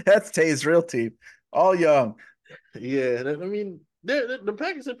 that's Tay's real team, all young. yeah. I mean, the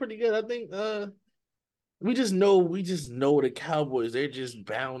Packers are pretty good. I think. We just know the Cowboys. They're just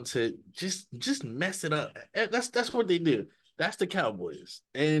bound to just mess it up. That's what they do. That's the Cowboys,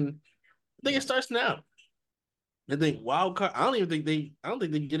 and I think it starts now. I think wild card. I don't think they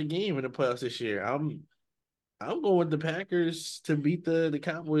get a game in the playoffs this year. I'm going with the Packers to beat the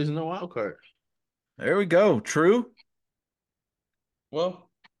Cowboys in the wild card. There we go. True. Well,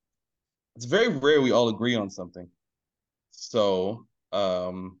 it's very rare we all agree on something. So,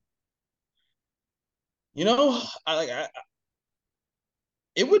 you know,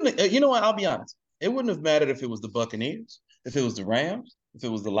 it wouldn't. You know what? I'll be honest. It wouldn't have mattered if it was the Buccaneers, if it was the Rams, if it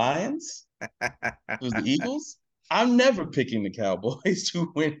was the Lions, if it was the Eagles. I'm never picking the Cowboys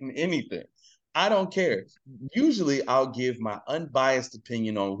to win anything. I don't care. Usually, I'll give my unbiased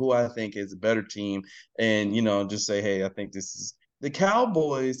opinion on who I think is a better team, and just say, "Hey, I think this is." The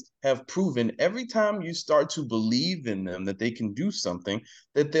Cowboys have proven every time you start to believe in them that they can do something,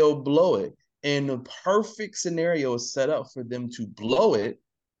 that they'll blow it. And the perfect scenario is set up for them to blow it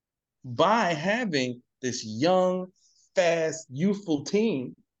by having this young, fast, youthful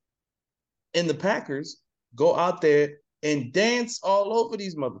team in the Packers go out there and dance all over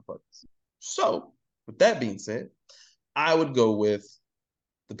these motherfuckers. So, with that being said, I would go with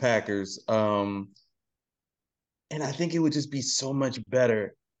the Packers. And I think it would just be so much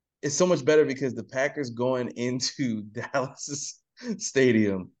better. It's so much better because the Packers going into Dallas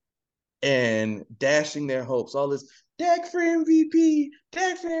Stadium and dashing their hopes, all this Dak for MVP,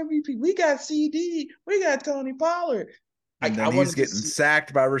 Dak for MVP. We got CD, we got Tony Pollard. And I then he's wanted to getting see.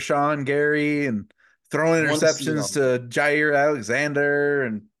 sacked by Rashawn Gary and I throwing want to see it interceptions all. to Jair Alexander,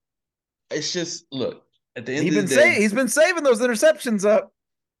 and It's just look at the end of the day. he's been saving those interceptions up.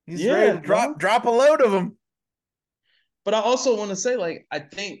 He's ready to Yeah, no. drop a load of them. But I also want to say, like, I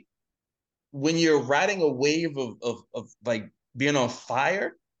think when you're riding a wave of like being on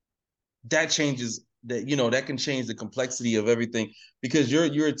fire, that changes that can change the complexity of everything because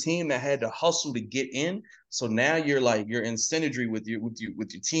you're a team that had to hustle to get in. So now you're in synergy with your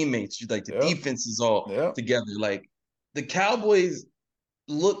teammates. You like the Yep. defense is all Yep. together. Like the Cowboys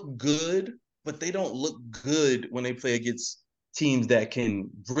look good, but they don't look good when they play against teams that can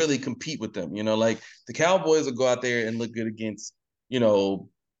really compete with them. Like the Cowboys will go out there and look good against,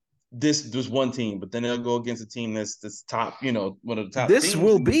 this one team, but then they'll go against a team that's top, one of the top This teams.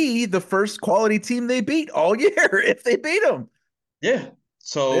 will be the first quality team they beat all year if they beat them. Yeah.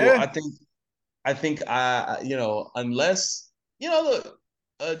 So Yeah. I think unless look,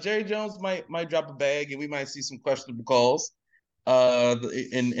 Jerry Jones might drop a bag and we might see some questionable calls.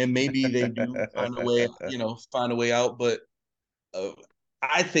 And maybe they do find a way out. But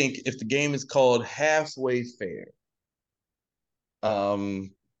I think if the game is called halfway fair,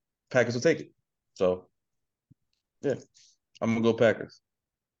 um, Packers will take it. So yeah, I'm gonna go Packers.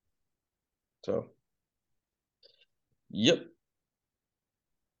 So yep.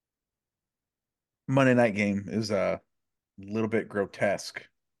 Monday night game is a little bit grotesque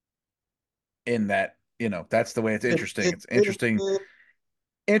in that, that's the way it's interesting. It's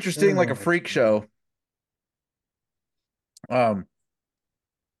interesting like a freak show. Um,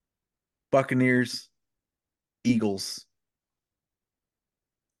 Buccaneers, Eagles.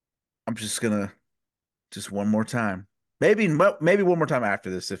 I'm just one more time. Maybe one more time after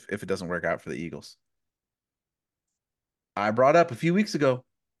this if it doesn't work out for the Eagles. I brought up a few weeks ago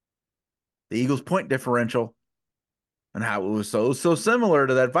the Eagles' point differential and how it was so similar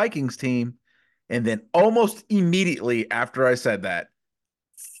to that Vikings team. And then almost immediately after I said that,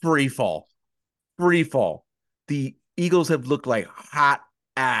 free fall. Free fall. The Eagles have looked like hot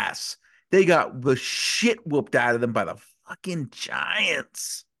ass. They got the shit whooped out of them by the fucking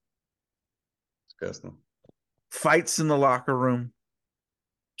Giants. Disgusting. Fights in the locker room,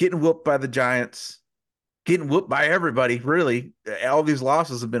 getting whooped by the Giants, getting whooped by everybody, really. All these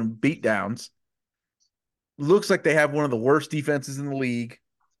losses have been beatdowns. Looks like they have one of the worst defenses in the league.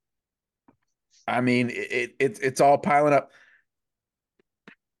 I mean, it's all piling up.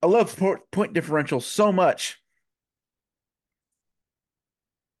 I love point differential so much.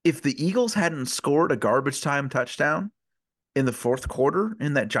 If the Eagles hadn't scored a garbage time touchdown in the fourth quarter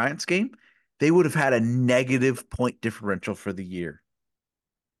in that Giants game, they would have had a negative point differential for the year.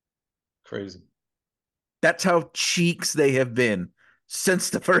 Crazy. That's how cheeks they have been since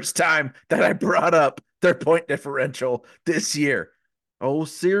the first time that I brought up their point differential this year. Oh,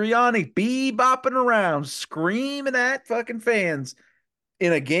 Sirianni bebopping around, screaming at fucking fans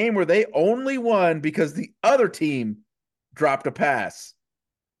in a game where they only won because the other team dropped a pass.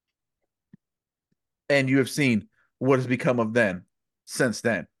 And you have seen what has become of them since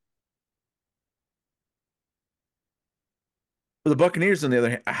then. The Buccaneers, on the other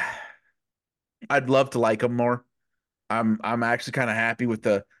hand, I'd love to like them more. I'm actually kind of happy with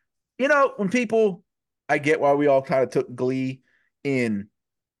the, when people, I get why we all kind of took glee in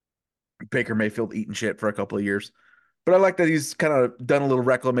Baker Mayfield eating shit for a couple of years, but I like that he's kind of done a little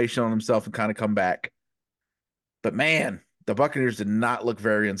reclamation on himself and kind of come back. But man, the Buccaneers did not look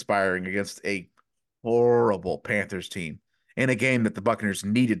very inspiring against a horrible Panthers team in a game that the Buccaneers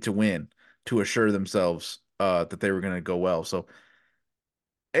needed to win to assure themselves that they were going to go well. So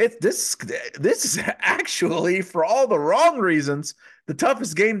this is actually, for all the wrong reasons, the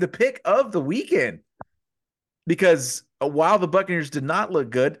toughest game to pick of the weekend, because while the Buccaneers did not look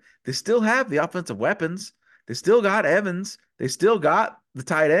good, they still have the offensive weapons. They still got Evans. They still got the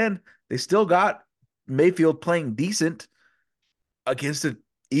tight end. They still got Mayfield playing decent against the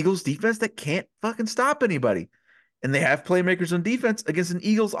Eagles defense that can't fucking stop anybody. And they have playmakers on defense against an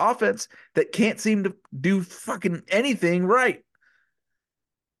Eagles offense that can't seem to do fucking anything right.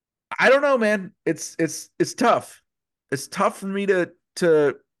 I don't know, man. It's tough. It's tough for me to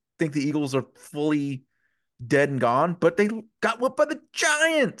think the Eagles are fully dead and gone, but they got whooped by the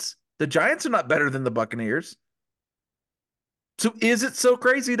Giants. The Giants are not better than the Buccaneers. So is it so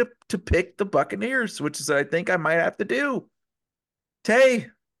crazy to pick the Buccaneers, which is I think I might have to do? Tay.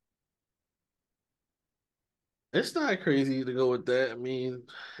 It's not crazy to go with that. I mean,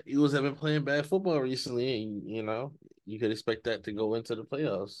 Eagles have been playing bad football recently, and you could expect that to go into the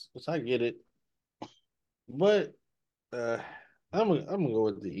playoffs, which I get it. But uh, I'm gonna go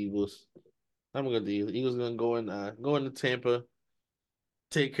with the Eagles. I'm gonna go with the Eagles. Eagles gonna go into Tampa,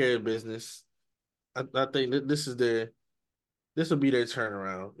 take care of business. I think that this will be their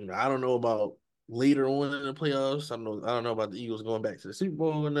turnaround. I don't know about later on in the playoffs. I don't know about the Eagles going back to the Super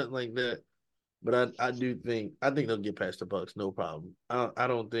Bowl or nothing like that. But I think they'll get past the Bucks, no problem. I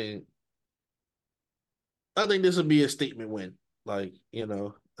don't think I think this will be a statement win. Like,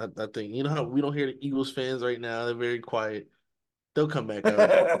 I think how we don't hear the Eagles fans right now. They're very quiet. They'll come back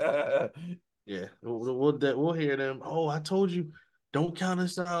out. Yeah, we'll hear them. Oh, I told you, don't count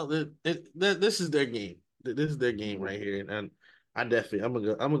us out. This is their game. This is their game right here. And I'm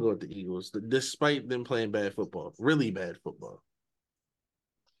gonna go with the Eagles, despite them playing bad football, really bad football.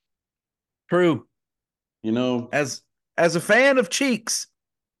 True. You know, As a fan of cheeks,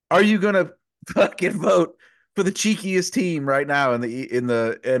 are you gonna fucking vote for the cheekiest team right now in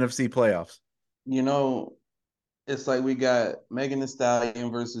the NFC playoffs? you know, it's like we got Megan Thee Stallion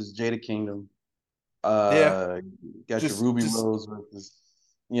versus Jada Kingdom. Yeah, Got your Ruby just Rose versus,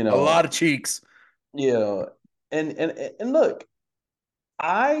 a lot of cheeks. yeah. And look,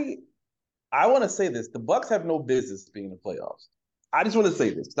 I I want to say this: the Bucks have no business being in the playoffs. I just want to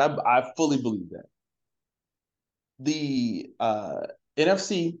say this. I fully believe that the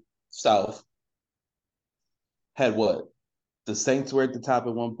NFC South had what the Saints were at the top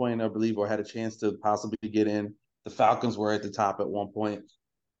at one point, I believe, or had a chance to possibly get in. The Falcons were at the top at one point.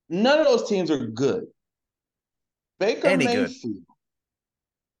 None of those teams are good. Baker Any good. Mayfield.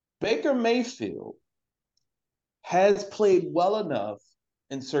 Baker Mayfield has played well enough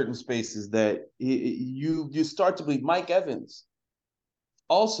in certain spaces that you start to believe. Mike Evans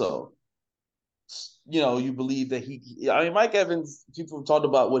also, you believe that Mike Evans, people have talked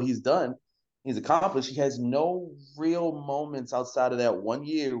about what he's done, he's accomplished. He has no real moments outside of that 1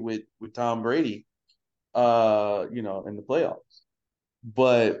 year with Tom Brady, in the playoffs.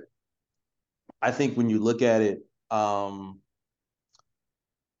 But I think when you look at it, I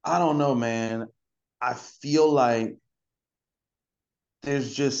don't know, man. I feel like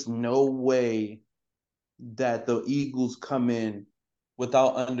there's just no way that the Eagles come in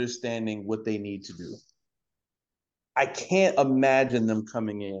without understanding what they need to do. I can't imagine them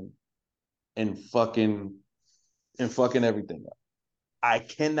coming in and fucking everything up. I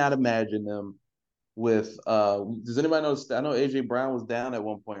cannot imagine them with does anybody know? I know AJ Brown was down at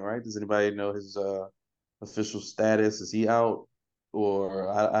one point, right? Does anybody know his official status? Is he out? Or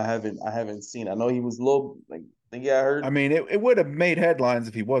I haven't seen. I know he was a little like I think he got hurt. I mean, it would have made headlines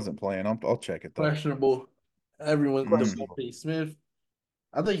if he wasn't playing. I'll check it though. Questionable. Everyone, Questionable. Devontae Smith.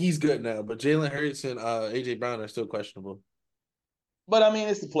 I think he's good now, but Jalen Hurts and AJ Brown are still questionable. But I mean,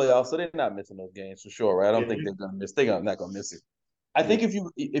 it's the playoffs, so they're not missing those games for sure, right? I don't think they're gonna miss. They're not gonna miss it. I think if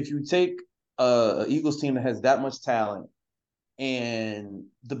you take a Eagles team that has that much talent, and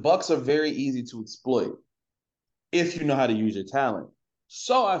the Bucks are very easy to exploit if you know how to use your talent.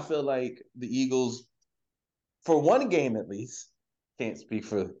 So I feel like the Eagles, for one game at least, can't speak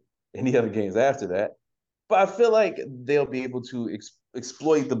for any other games after that, but I feel like they'll be able to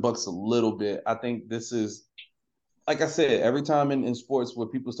exploit the Bucks a little bit. I think this is, like I said, every time in sports where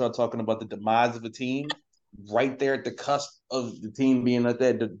people start talking about the demise of a team, right there at the cusp of the team being like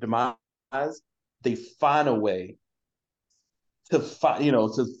that demise, they find a way to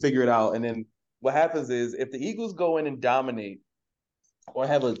figure it out. And then what happens is if the Eagles go in and dominate or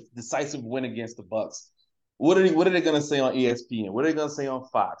have a decisive win against the Bucks, what are they going to say on ESPN? What are they going to say on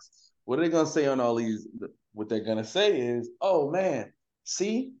Fox? What are they going to say on all these? What they're going to say is, "Oh man,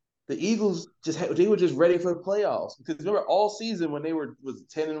 see, the Eagles they were just ready for the playoffs." Because remember, all season when they was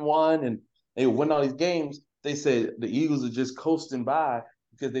 10-1 and they would win all these games, they said the Eagles are just coasting by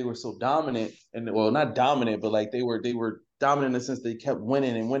because they were so dominant and well, not dominant, but like they were dominant in the sense they kept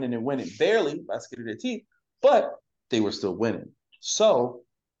winning and winning and winning, barely by the skin of their teeth, but they were still winning. So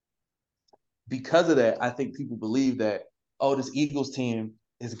because of that, I think people believe that, oh, this Eagles team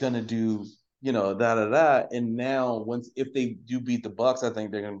is gonna do, da da da. And now if they do beat the Bucks, I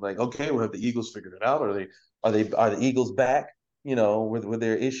think they're gonna be like, okay, well, have the Eagles figured it out? Are the Eagles back? With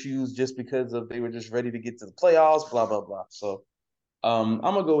their issues just because of they were just ready to get to the playoffs, blah blah blah. So I'm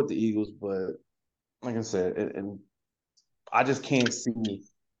gonna go with the Eagles, but like I said, and I just can't see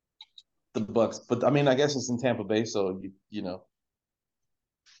the Bucks. But I mean, I guess it's in Tampa Bay, so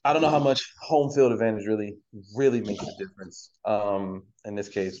I don't know how much home field advantage really makes a difference in this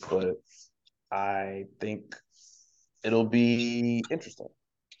case, but I think it'll be interesting.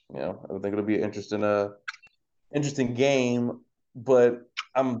 I think it'll be an interesting game, but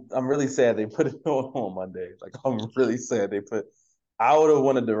I'm really sad they put it on Monday. Like I'm really sad I would have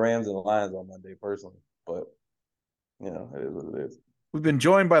wanted the Rams and Lions on Monday personally, but it is what it is. We've been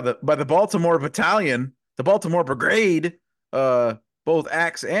joined by the Baltimore Battalion, the Baltimore Brigade, both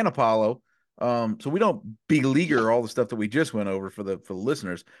Axe and Apollo. So we don't beleaguer all the stuff that we just went over for the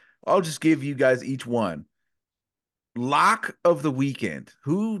listeners. I'll just give you guys each one. Lock of the weekend.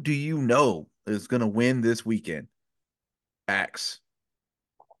 Who do you know is going to win this weekend? Axe.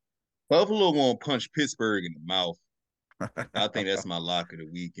 Buffalo won't punch Pittsburgh in the mouth. I think that's my lock of the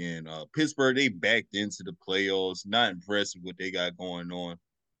weekend. Pittsburgh, they backed into the playoffs. Not impressed with what they got going on.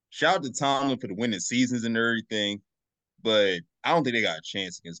 Shout out to Tomlin for the winning seasons and everything, but I don't think they got a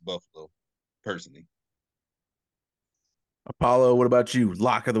chance against Buffalo, personally. Apollo, what about you?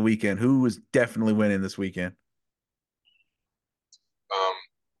 Lock of the weekend. Who is definitely winning this weekend?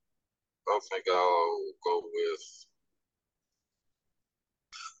 I think I'll go with.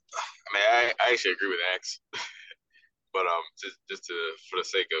 I mean, I actually agree with Axe, but just for the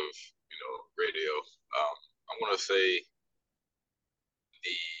sake of radio, I'm gonna say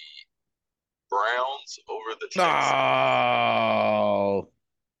the Browns over the Texans. Oh,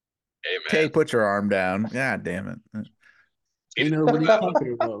 Hey Kay, man, put your arm down. God damn it. You know what he's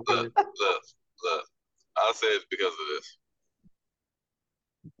talking about, man. look. I'll say it's because of this.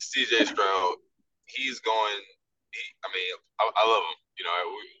 CJ Stroud, he's going. I love him.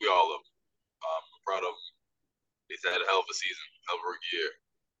 We all love him. I'm proud of him. He's had a hell of a season, hell of a rookie year.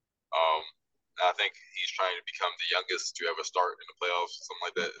 Um, I think he's trying to become the youngest to ever start in the playoffs, something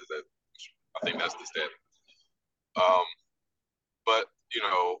like that. I think that's the stat. Um, but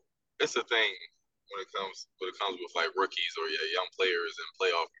it's a thing when it comes with like rookies or young players in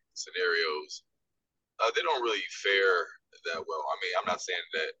playoff scenarios. They don't really fare that well. I mean, I'm not saying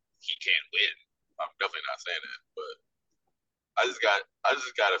that he can't win. I'm definitely not saying that, but I just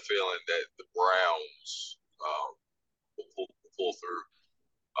got a feeling that the Browns will pull through.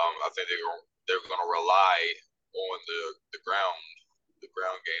 I think they're going to rely on the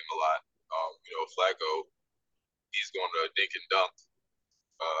ground game a lot. Flacco, he's going to dink and dunk,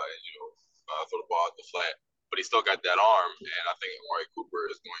 throw the ball at the flat, but he still got that arm, and I think Amari Cooper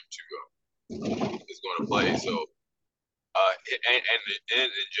is going to play. So, and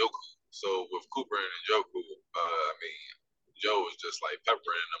Njoku. So with Cooper and Njoku, Joe was just like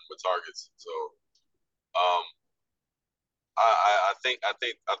peppering them with targets. So, um, I think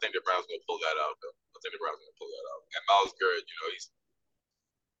the Browns gonna pull that out though. I think the Browns gonna pull that out. And Miles Garrett,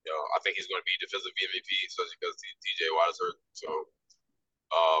 I think he's gonna be defensive MVP, especially because TJ Watt is hurt. So,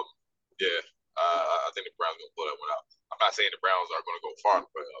 yeah, I think the Browns gonna pull that one out. I'm not saying the Browns are gonna go far in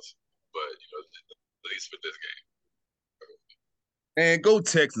the playoffs, but at least for this game. And go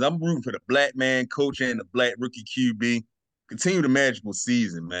Texans. I'm rooting for the black man coach and the black rookie QB Continue the magical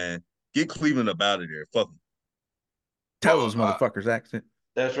season, man. Get Cleveland up out of there. Fuck them. Tell Well, those motherfuckers accent.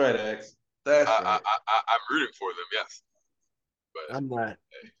 That's right, X. That's right. I'm rooting for them, yes. But I'm not.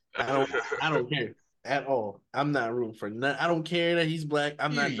 I don't care at all. I'm not rooting for none. I don't care that he's black.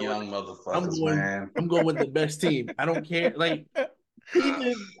 I'm You not doing young it. motherfuckers, man. I'm going with the best team. I don't care. Like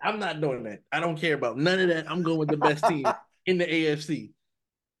I'm not doing that. I don't care about none of that. I'm going with the best team in the AFC.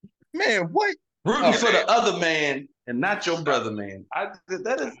 Man, what? Rooting for the other man and not your brother, man.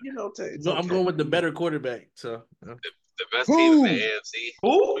 That is, it's So I'm going with the better quarterback. So the best team in the AFC.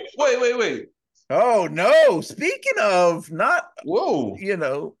 Who? Wait. Oh no! Speaking of not, Whoa,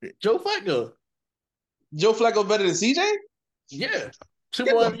 Joe Flacco. Joe Flacco better than CJ? Yeah.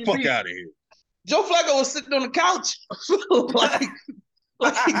 Super Get Bowl the fuck MVP. out of here. Joe Flacco was sitting on the couch.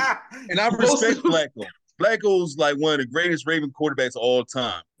 And I respect Flacco. Flacco's like one of the greatest Raven quarterbacks of all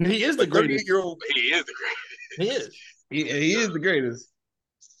time. He is the greatest. 38-year-old. He is the greatest. He is. He is the greatest.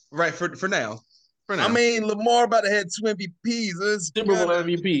 Right, for now. I mean, Lamar about to have 2 MVPs. Super Bowl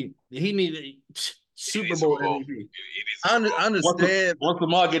MVP. He needed Super Bowl MVP. I understand. Once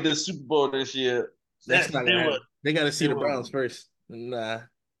Lamar get this Super Bowl this year, That's not gonna happen. They got to see the Browns first. Nah.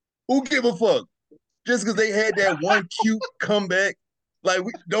 Who give a fuck? Just because they had that one cute comeback. Like,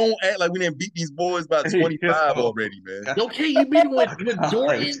 we don't act like we didn't beat these boys by 25 already, man. Okay, you beat him with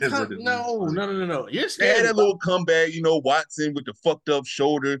Dorian. No. You're They scared. had that little comeback, Watson with the fucked up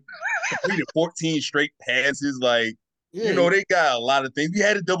shoulder, completed 14 straight passes. Like, they got a lot of things. We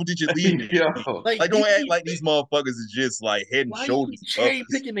had a double-digit lead. Like, don't act like these motherfuckers is just like head and shoulders. Cherry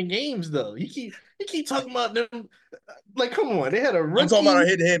picking the games though. You keep talking about them. Like, come on, they had a rookie. I'm talking about our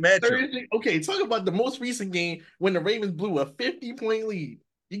head-to-head matchup. Okay, talk about the most recent game when the Ravens blew a 50-point lead.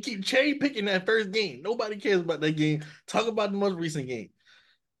 You keep cherry picking that first game. Nobody cares about that game. Talk about the most recent game.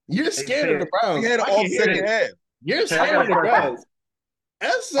 You're scared of the Browns. We had an off second half. You're scared of the Browns.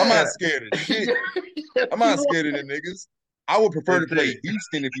 I'm not scared of shit. I'm not scared of the niggas. I would prefer to play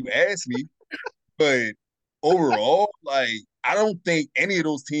Houston if you ask me. But overall, like, I don't think any of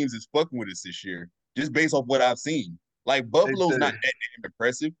those teams is fucking with us this year, just based off what I've seen. Like, Buffalo's not that damn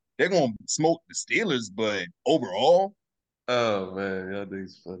impressive. They're going to smoke the Steelers, but overall. Oh, man, y'all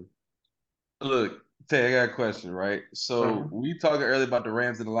niggas funny. Look, Tay, I got a question, right? So we talking earlier about the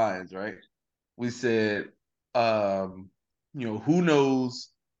Rams and the Lions, right? We said, who knows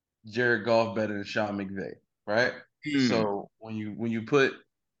Jared Goff better than Sean McVay, right? So when you put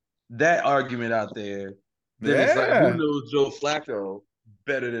that argument out there, then it's like, who knows Joe Flacco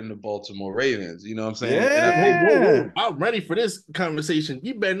better than the Baltimore Ravens? You know what I'm saying? Whoa. I'm ready for this conversation.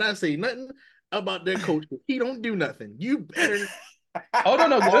 You better not say nothing about their coach. He don't do nothing. You better. Oh no,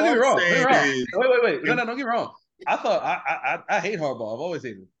 don't get me wrong. Wait. No, don't get me wrong. I thought I hate Harbaugh. I've always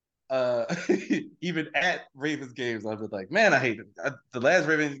hated him. Even at Ravens games, I've been like, man, I hate him. The last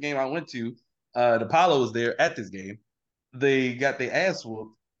Ravens game I went to, the Apollo was there at this game. They got their ass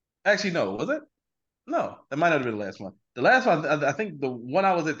whooped. Actually, no, was it? No, that might not have been the last one. The last one, I think the one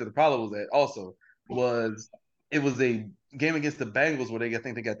I was at, that Apollo was at also, it was a game against the Bengals where I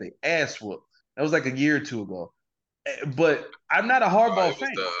think they got their ass whooped. That was like a year or two ago. But I'm not a Harbaugh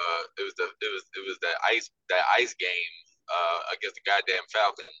fan. It was that ice game against the goddamn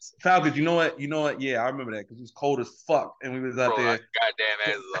Falcons. Falcons, you know what? Yeah, I remember that because it was cold as fuck, and we was out there. Goddamn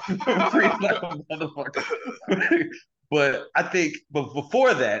asses. But I think,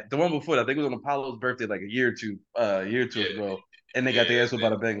 before that, the one before that, I think it was on Apollo's birthday, like a year or two ago, and they got their ass whooped by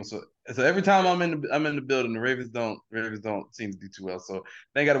the Bengals. So every time I'm in the building, the Ravens don't seem to do too well. So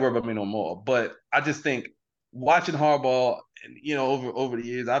they ain't got to worry about me no more. But I just think watching Harbaugh, over the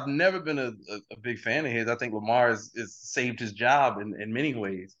years, I've never been a big fan of his. I think Lamar has saved his job in many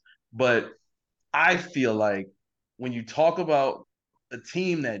ways. But I feel like when you talk about a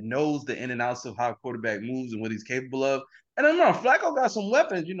team that knows the in and outs of how a quarterback moves and what he's capable of, and then remember, Flacco got some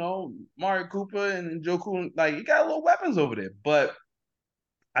weapons, Mari Cooper and Joe Cool, like, he got little weapons over there. But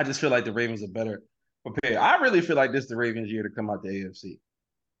I just feel like the Ravens are better prepared. I really feel like this is the Ravens' year to come out the AFC.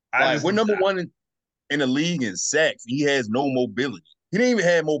 We're number one in the league in sacks. He has no mobility. He didn't even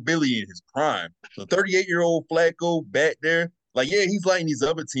have mobility in his prime. So 38-year-old Flacco back there, like, yeah, he's lighting these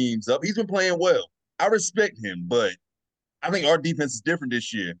other teams up. He's been playing well. I respect him, but I think our defense is different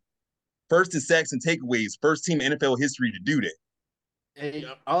this year. First in sacks and takeaways, first team in NFL history to do that. Hey,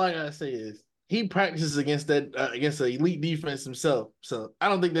 all I gotta say is he practices against against an elite defense himself. So I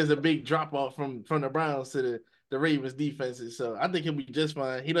don't think there's a big drop off from the Browns to the Ravens defenses. So I think he'll be just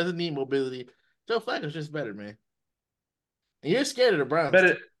fine. He doesn't need mobility. Joe Flacco's just better, man. And you're scared of the Browns.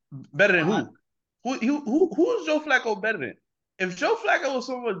 Better than who? Who is Joe Flacco better than? If Joe Flacco was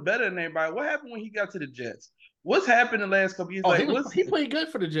so much better than everybody, what happened when he got to the Jets? What's happened the last couple years? Oh, Like, what's he played good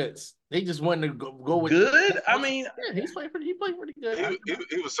for the Jets. They just wanted to go with good? I mean, yeah, he played pretty good.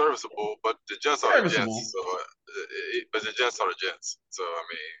 He was serviceable, but the Jets are the serviceable. Jets. So, but the Jets are the Jets. So I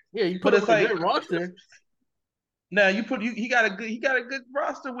Yeah, you But put him it's on a like good roster. now he got a good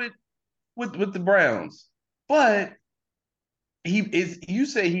roster with the Browns, but he is. You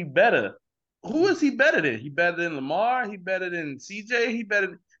say he better. Who is he better than? He better than Lamar? He better than CJ? He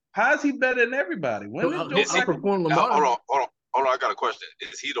better. How's he better than everybody? When He'll, did he'll Joe mean, Flacco? outperform hold Lamar. on, hold on, hold on. I got a question.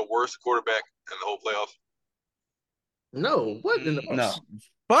 Is he the worst quarterback in the whole playoffs? No, what in the No,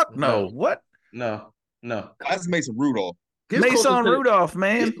 Fuck no, no. What? no, no. That's Mason Rudolph. he's closer Mason to Rudolph, he's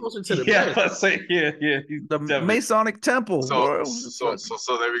man. closer to the Yeah, best. I say yeah. He's The definitely Masonic Temple, bro. So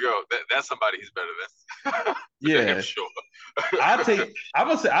there we go. That's somebody he's better than. For damn yeah. sure. I'm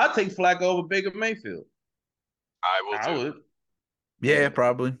gonna say I'll take Flacco over Baker Mayfield. I will I too. would, Yeah,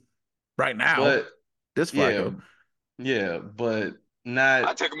 probably. Right now, but this yeah, Flacco. yeah, but I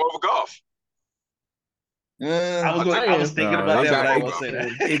not. take him over golf. I was thinking No, about it that, but got I it, wasn't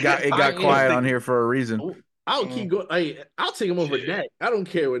saying it got it I got am. quiet on here for a reason. I'll keep going. I'll take him over Shit. Dak. I don't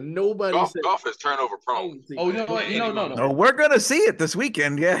care what nobody says. Golf is turnover I prone. will take Oh, you know Dak what? any No. day. Oh, we're gonna see it this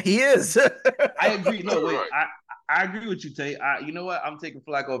weekend. Yeah, he is. I agree. No, wait. Right. I agree with you, Tay. You know what? I'm taking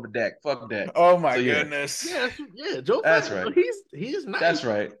Flacco over Dak. Fuck Dak. Oh my So yeah, goodness. Yeah, Joe that's Flacco. right. He's nice. That's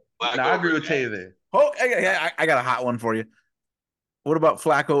right. Black No, I over agree with Tay Jags. there. Oh, I got a hot one for you. What about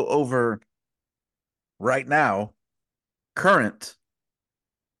Flacco over right now, current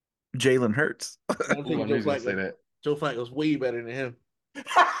Jalen Hurts? I'm Ooh, I taking knew Joe you were gonna say Flacco. that. Joe Flacco's way better than him.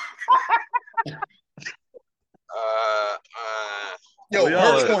 Yo, We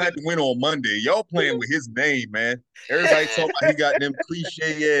all Hurts gonna have to win on Monday. Y'all playing with his name, man. Everybody talking about he got them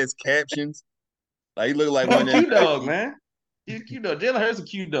cliche ass captions. Like he look like He's one a of them. cute dog, man. He's a cute dog. Jalen Hurts a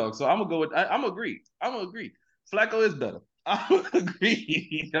cute dog. So I'm gonna go with. I'm gonna agree. I'm gonna agree. Flacco is better. I'm gonna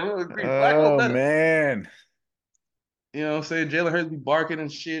agree. I'm gonna agree. Flacco Oh better. man. You know what I'm saying? Jalen Hurts be barking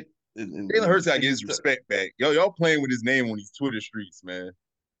and shit. Jalen Hurts gotta get Taking his respect back. Y'all playing with his name on these Twitter streets, man.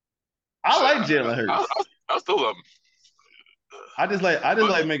 I like Jalen Hurts. I still love him. I just like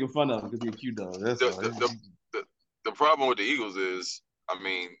But making fun of him because he's a cute dog. That's all. the problem with the Eagles is, I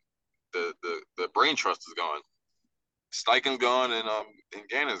mean, the brain trust is gone. Steichen's gone and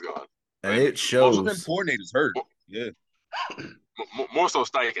Gannon's gone. And And it Both of shows. them coordinators hurt. Yeah. more so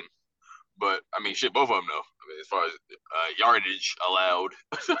Steichen. But I mean, shit, both of them though. I mean, as far as yardage allowed.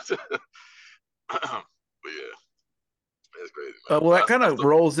 But yeah, that's crazy, man. Well, that kind of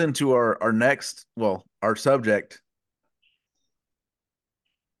rolls into our next, our subject.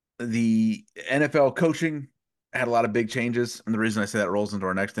 The NFL coaching had a lot of big changes, and the reason I say that rolls into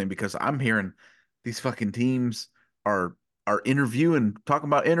our next thing because I'm hearing these fucking teams are talking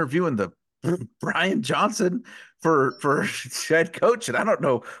about interviewing the Brian Johnson for head coach, and I don't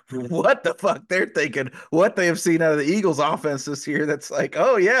know what the fuck they're thinking, what they have seen out of the Eagles offense this year. That's like,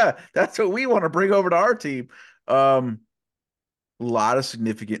 oh yeah, that's what we want to bring over to our team. A lot of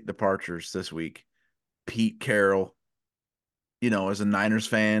significant departures this week. Pete Carroll, as a Niners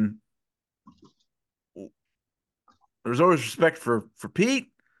fan, there's always respect for Pete,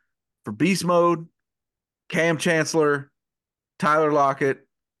 for Beast Mode, Cam Chancellor, Tyler Lockett,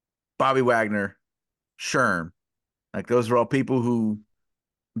 Bobby Wagner, Sherm. Like those are all people who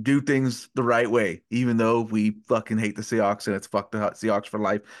do things the right way, even though we fucking hate the Seahawks and it's fuck the Seahawks for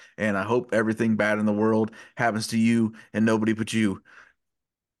life. And I hope everything bad in the world happens to you and nobody but you.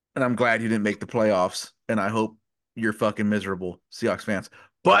 And I'm glad you didn't make the playoffs. And I hope you're fucking miserable, Seahawks fans.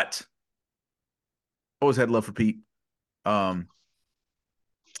 But always had love for Pete.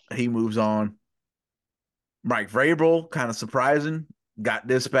 He moves on. Mike Vrabel, kind of surprising, got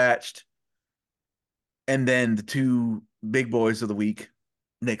dispatched. And then the two big boys of the week,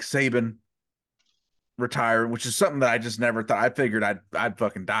 Nick Saban, retire, which is something that I just never thought. I figured I'd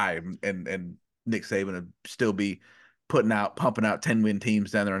fucking die, and Nick Saban would still be pumping out 10-win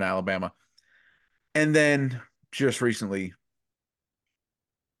teams down there in Alabama. And then just recently,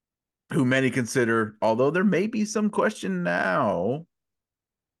 who many consider, although there may be some question now,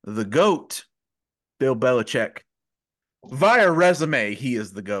 the GOAT, Bill Belichick. Via resume, he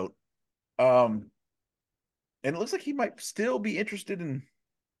is the GOAT. And it looks like he might still be interested in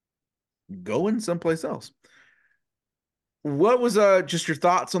going someplace else. What was just your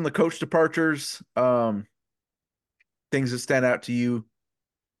thoughts on the coach departures? Things that stand out to you?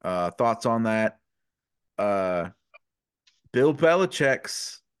 Thoughts on that? Bill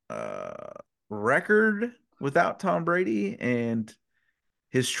Belichick's record without Tom Brady and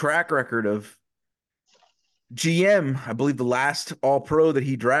his track record of GM. I believe the last All Pro that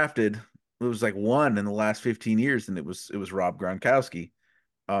he drafted it was like one in the last 15 years, and it was Rob Gronkowski.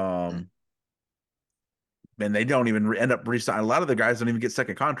 And they don't even end up re-signing. A lot of the guys don't even get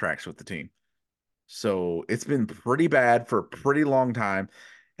second contracts with the team. So it's been pretty bad for a pretty long time.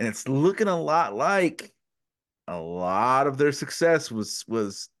 And it's looking a lot like a lot of their success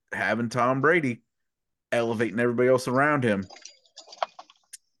was having Tom Brady elevating everybody else around him.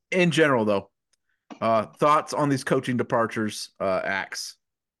 In general, though, thoughts on these coaching departures, Axe?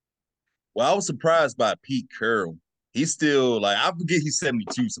 Well, I was surprised by Pete Carroll. He's still like, I forget he's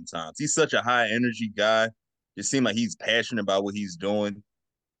 72 sometimes. He's such a high energy guy. It seems like he's passionate about what he's doing.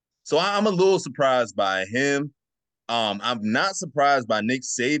 So I'm a little surprised by him. I'm not surprised by Nick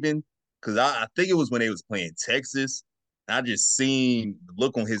Saban because I think it was when they was playing Texas. I just seen the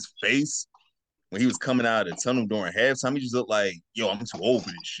look on his face when he was coming out of the tunnel during halftime. He just looked like, yo, I'm too old for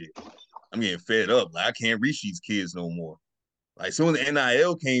this shit. I'm getting fed up. Like, I can't reach these kids no more. Like, as soon as the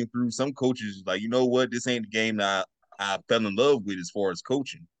NIL came through, some coaches like, you know what, this ain't the game that I fell in love with as far as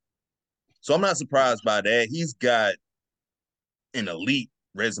coaching. So I'm not surprised by that. He's got an elite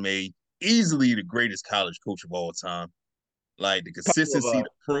resume, easily the greatest college coach of all time. Like the consistency, the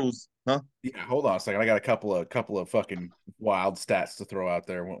pros, huh? Yeah, hold on a second. I got a couple of fucking wild stats to throw out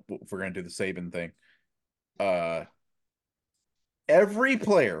there if we're gonna do the Saban thing. Every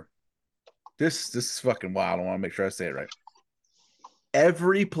player, this is fucking wild. I want to make sure I say it right.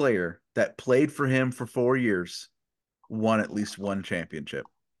 Every player that played for him for 4 years won at least one championship.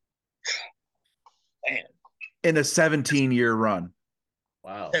 Man. In a 17-year run.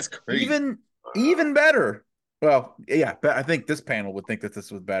 Wow. That's crazy. Even better. Well, yeah, but I think this panel would think that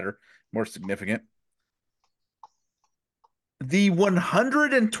this was better, more significant. The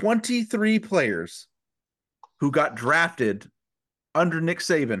 123 players who got drafted under Nick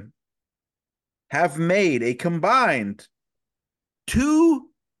Saban have made a combined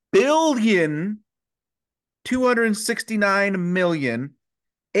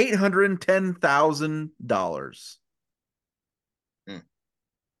 $2,269,810,000.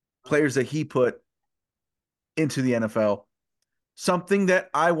 Players that he put into the NFL. Something that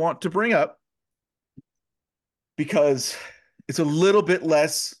I want to bring up because it's a little bit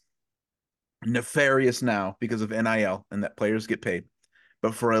less nefarious now because of NIL and that players get paid.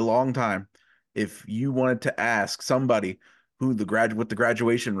 But for a long time, if you wanted to ask somebody what the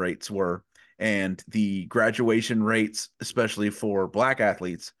graduation rates were, and the graduation rates, especially for black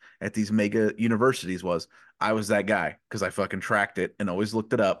athletes at these mega universities, I was that guy because I fucking tracked it and always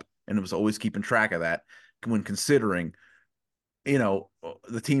looked it up and was always keeping track of that when considering, the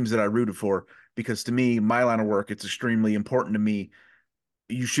teams that I rooted for. Because to me, my line of work, it's extremely important to me.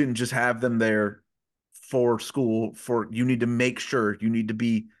 You shouldn't just have them there for school. You need to make sure you need to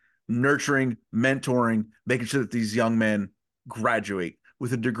be nurturing, mentoring, making sure that these young men graduate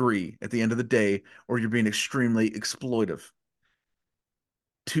with a degree at the end of the day, or you're being extremely exploitive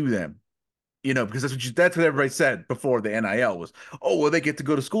to them. Because that's what everybody said before the NIL was, oh, well, they get to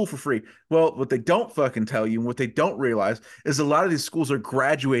go to school for free. Well, what they don't fucking tell you and what they don't realize is a lot of these schools are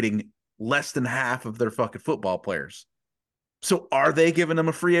graduating less than half of their fucking football players. So are they giving them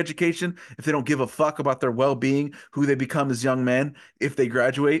a free education if they don't give a fuck about their well-being, who they become as young men if they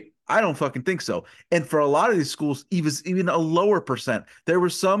graduate? I don't fucking think so. And for a lot of these schools, even a lower percent. There were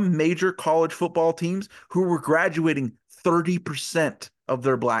some major college football teams who were graduating 30% of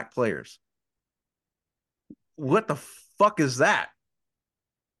their black players. What the fuck is that?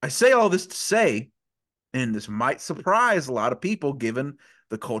 I say all this to say, and this might surprise a lot of people given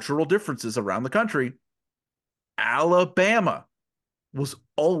the cultural differences around the country, Alabama was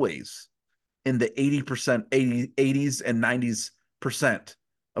always in the 80s and 90s%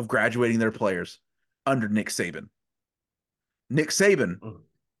 of graduating their players under Nick Saban. Nick Saban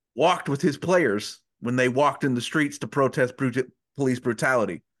walked with his players when they walked in the streets to protest police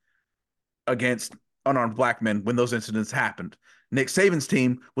brutality against unarmed black men when those incidents happened. Nick Saban's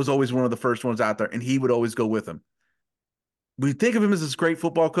team was always one of the first ones out there, and he would always go with them. We think of him as this great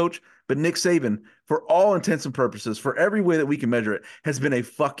football coach, but Nick Saban, for all intents and purposes, for every way that we can measure it, has been a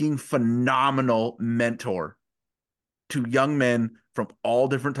fucking phenomenal mentor to young men from all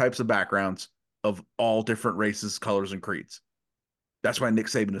different types of backgrounds, of all different races, colors, and creeds. That's why Nick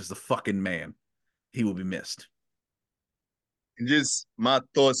Saban is the fucking man. He will be missed. And just my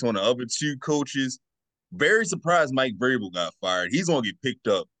thoughts on the other two coaches. Very surprised Mike Vrabel got fired. He's going to get picked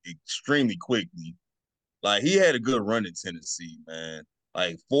up extremely quickly. Like, he had a good run in Tennessee, man.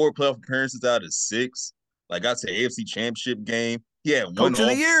 Like, 4 playoff appearances out of 6. Like, got to the AFC Championship game. He had one Coach of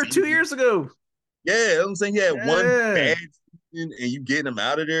the year 2 years ago. Yeah, I'm saying he had one bad season and you getting him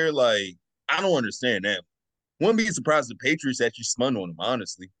out of there. Like, I don't understand that. Wouldn't be surprised if the Patriots actually spun on him,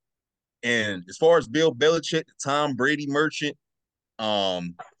 honestly. And as far as Bill Belichick, the Tom Brady merchant,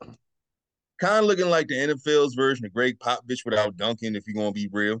 kind of looking like the NFL's version of Greg Popovich without Duncan, if you're gonna be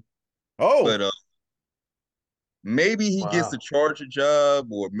real. Oh, But maybe he gets the Wow. Charger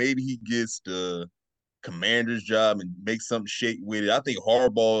job, or maybe he gets the Commander's job and make something shake with it. I think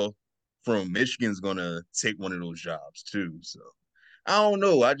Harbaugh from Michigan's gonna take one of those jobs too. So I don't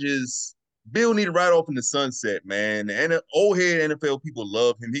know. Bill need to ride off in the sunset, man. And old head NFL people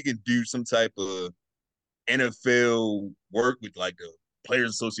love him. He can do some type of NFL work with like the Players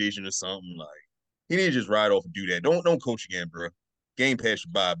Association or something. Like he need to just ride off and do that. Don't coach again, bro. Game pass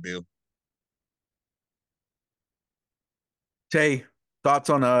you by, Bill. Tay, thoughts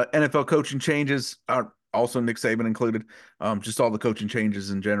on NFL coaching changes? Also Nick Saban included. Just all the coaching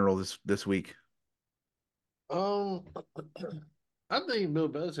changes in general this week. Um, I think Bill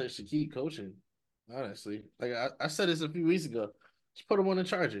Belichick should keep coaching. Honestly, like I said this a few weeks ago, just put him on the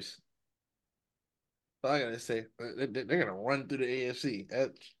Chargers. All I gotta say, they're gonna run through the AFC.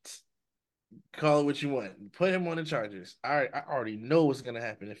 Call it what you want. Put him on the Chargers. All right, I already know what's gonna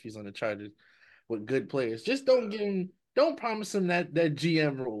happen if he's on the Chargers with good players. Just don't give him, don't promise him that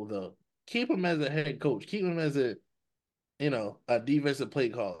GM role though. Keep him as a head coach. Keep him as a defensive play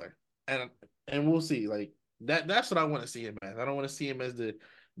caller, and we'll see. Like that's what I want to see him as. I don't want to see him as the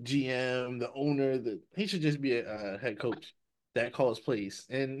GM, the owner. He should just be a head coach that calls plays.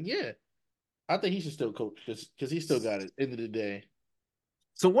 And yeah, I think he should still coach because he still got it. End of the day.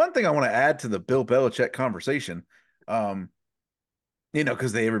 So one thing I want to add to the Bill Belichick conversation,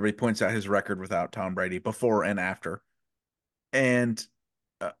 because everybody points out his record without Tom Brady before and after, and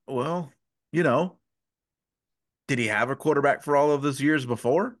well, you know, did he have a quarterback for all of those years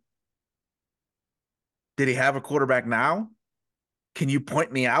before? Did he have a quarterback now? Can you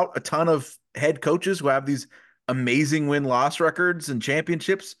point me out a ton of head coaches who have these amazing win-loss records and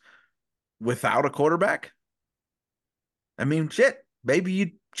championships without a quarterback? I mean, shit, maybe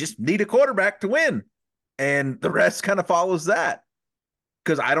you just need a quarterback to win, and the rest kind of follows that.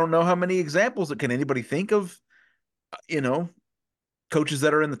 Because I don't know how many examples that can anybody think of, you know, coaches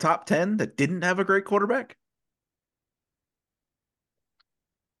that are in the top 10 that didn't have a great quarterback.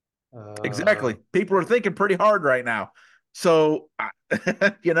 Uh, Exactly. People are thinking pretty hard right now. So,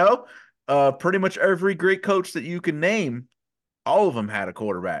 pretty much every great coach that you can name, all of them had a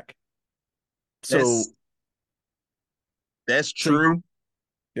quarterback. So, That's so true.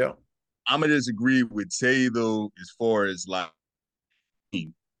 yeah. I'm gonna disagree with Tay though, as far as like,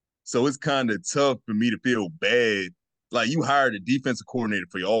 so it's kind of tough for me to feel bad. Like you hired a defensive coordinator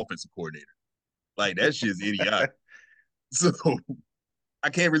for your offensive coordinator. Like that's just idiotic. So I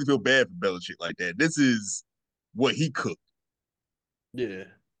can't really feel bad for Belichick like that. This is what he cooked. Yeah.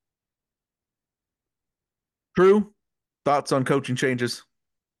 True. Thoughts on coaching changes?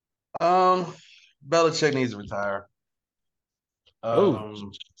 um, Belichick needs to retire. Oh,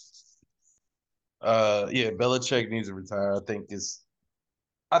 Um, yeah, Belichick needs to retire.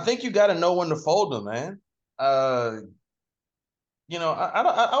 I think you got to know when to fold them, man. Uh,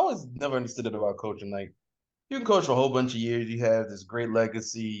 I always never understood it about coaching. Like, you can coach for a whole bunch of years. You have this great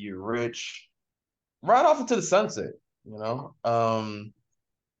legacy. You're rich. Right off into the sunset. You know.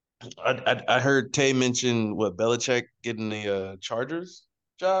 I heard Tay mention what Belichick getting the Chargers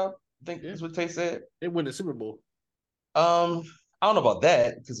job. I think Yeah. is what Tay said. They win the Super Bowl. Um, I don't know about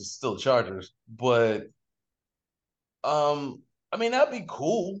that because it's still Chargers, but I mean that'd be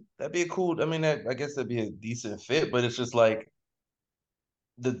cool. That'd be a cool. I mean, I guess that'd be a decent fit, but it's just like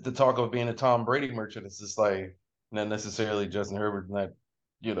the talk of being a Tom Brady merchant. It's just like not necessarily Justin Herbert, not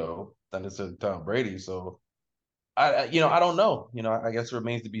necessarily Tom Brady. So I don't know. I guess it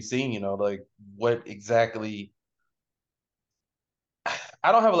remains to be seen. Like what exactly.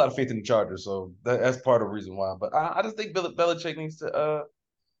 I don't have a lot of faith in the Chargers, so that's part of the reason why. But I just think Belichick needs to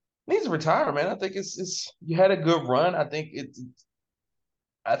retire, man. I think it's you had a good run. I think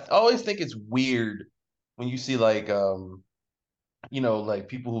I always think it's weird when you see like like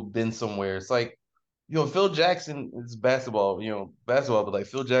people who've been somewhere. It's like, Phil Jackson is basketball, but like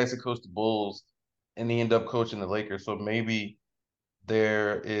Phil Jackson coached the Bulls and he ended up coaching the Lakers. So maybe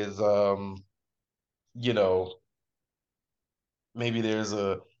there is you know, maybe there's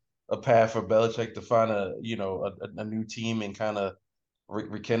a path for Belichick to find a new team and kind of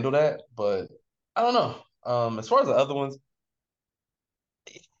rekindle that. But I don't know. As far as the other ones,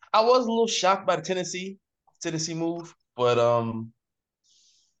 I was a little shocked by the Tennessee move, but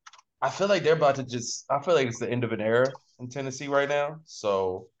I feel like they're about to I feel like it's the end of an era in Tennessee right now.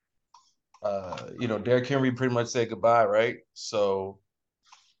 So Derrick Henry pretty much said goodbye, right? So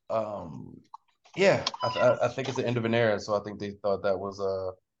um yeah, I think it's the end of an era. So I think they thought that was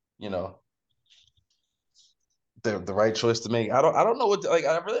the right choice to make. I don't know what to, like.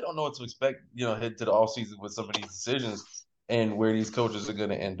 I really don't know what to expect. Head to the off season with some of these decisions and where these coaches are going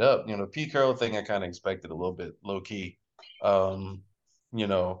to end up. The Pete Carroll thing I kind of expected a little bit low key. You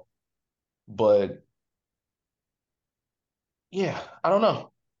know, but yeah, I don't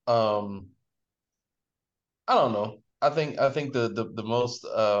know. I don't know. I think the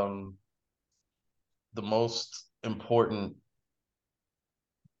most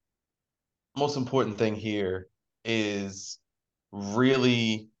important thing here is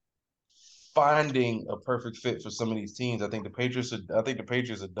really finding a perfect fit for some of these teams. I think the Patriots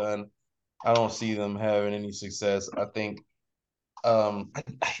are done. I don't see them having any success. I think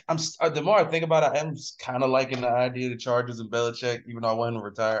the more I think about it, I'm kind of liking the idea of the Chargers and Belichick, even though I want him to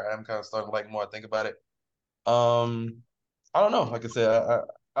retire. I'm kind of starting to like the more I think about it. I don't know. Like I said,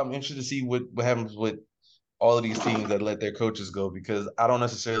 I'm interested to see what happens with all of these teams that let their coaches go because I don't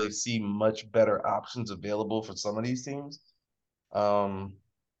necessarily see much better options available for some of these teams. Um,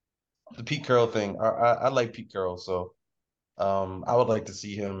 the Pete Carroll thing, I like Pete Carroll, so I would like to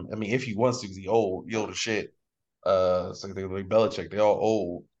see him. I mean, if he wants to, because he old as shit. It's like Belichick, they all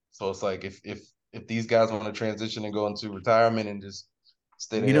old. So it's like if these guys want to transition and go into retirement and just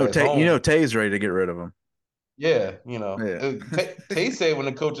stay their ass home, Tay's ready to get rid of him. yeah, Yeah. Tay said when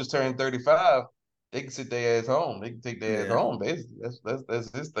the coaches turn 35, they can sit their ass home. They can take their ass Yeah. home. Basically,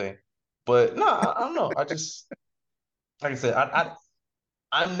 that's his thing. But no, I don't know. I just like I said,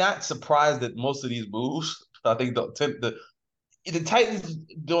 I'm not surprised at most of these moves. I think the Titans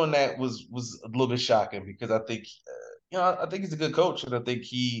doing that was a little bit shocking because I think I think he's a good coach and I think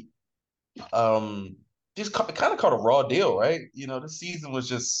he um just kind of caught a raw deal, right? This season was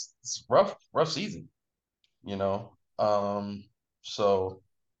just it's rough season. You know, so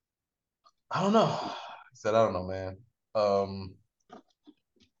I don't know. I said I don't know, man. Um,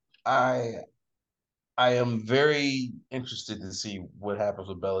 I I am very interested to see what happens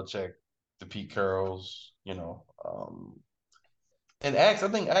with Belichick, the Pete Carrolls, and Axe. I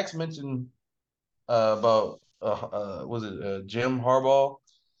think Axe mentioned about was it Jim Harbaugh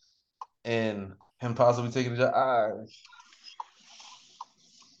and him possibly taking the job.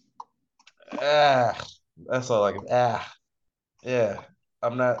 That's all I can. Yeah.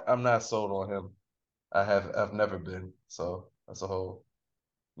 I'm not sold on him. I've never been. So that's a whole,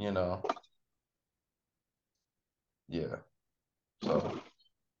 you know, yeah. So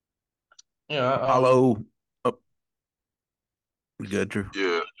Apollo. Oh, we good, Drew?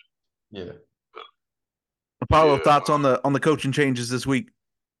 Yeah, yeah. Apollo, yeah. thoughts on the coaching changes this week?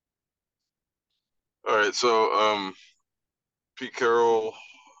 All right, so Pete Carroll,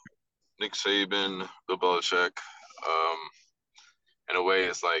 Nick Saban, Bill Belichick. Um, in a way,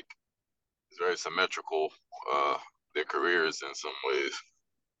 it's very symmetrical. Uh, their careers in some ways.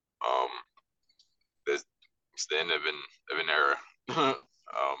 Um, it's the end of an era.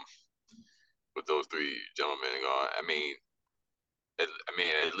 With those three gentlemen gone. At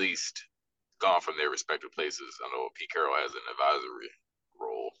least gone from their respective places. I know Pete Carroll has an advisory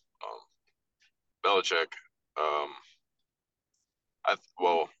role. Belichick, um,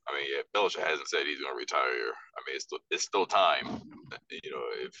 yeah, Belichick hasn't said he's going to retire. It's still time.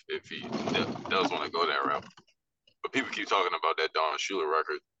 If he does want to go that route. But people keep talking about that Don Shula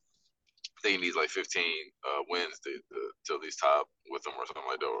record. I think he needs like 15 wins to at least top with him or something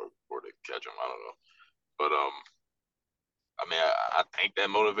like that, or to catch him. I don't know. But I think that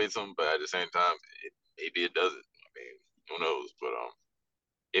motivates him, but at the same time, maybe it doesn't. Who knows? But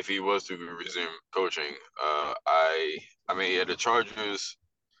if he was to resume coaching, yeah, the Chargers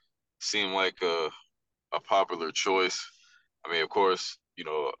seem like a popular choice. Of course,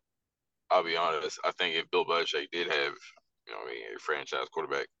 I'll be honest. I think if Bill Belichick did have, a franchise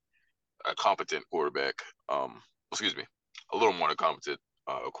quarterback, a competent quarterback, excuse me, a little more than competent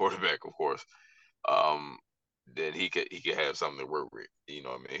quarterback, of course, um, then he could have something to work with.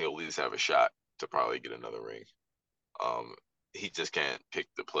 He'll at least have a shot to probably get another ring. Um, he just can't pick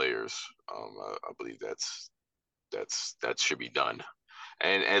the players. I believe that should be done,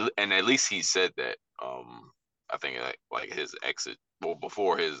 and at least he said that. I think like his exit, well,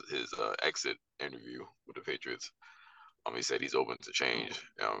 before his exit interview with the Patriots, he said he's open to change,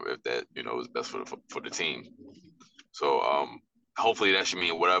 if that is best for the team. So hopefully that should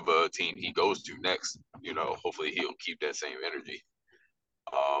mean whatever team he goes to next, hopefully he'll keep that same energy.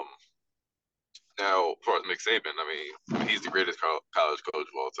 Um, Now, as far as Nick Saban, he's the greatest college coach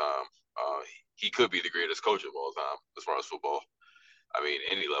of all time. He could be the greatest coach of all time as far as football.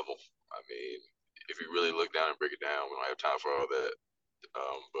 Any level. If you really look down and break it down, we don't have time for all that.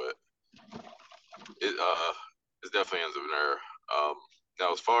 But it's definitely ends up an error.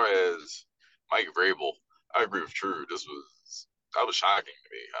 Now, as far as Mike Vrabel, I agree with True. That was shocking to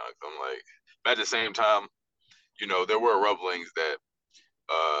me. I'm like, but at the same time, there were rumblings that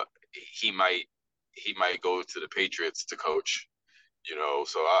he might go to the Patriots to coach.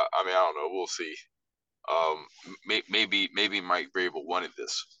 So I mean, I don't know. We'll see. Maybe Mike Vrabel wanted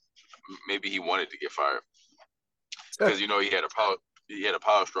this. Maybe he wanted to get fired because he had a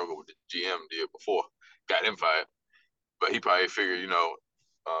power struggle with the GM the year before, got him fired. But he probably figured,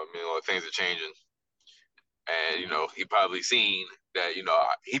 things are changing, and he probably seen that,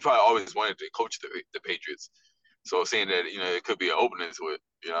 he probably always wanted to coach the Patriots. So seeing that, it could be an opening to it,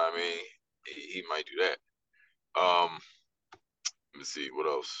 what I mean, he might do that. Let me see what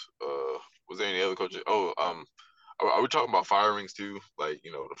else. Was there any other coaches? Oh, are we talking about firings too? Like,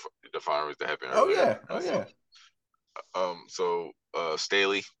 the firings that happened Oh earlier. yeah. Oh yeah. So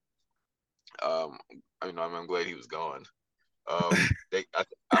Staley, I'm glad he was gone. I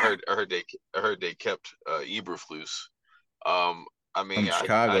heard they kept Eberflus. I From mean,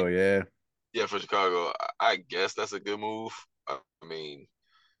 Chicago, yeah. yeah, for Chicago, I guess that's a good move. I mean,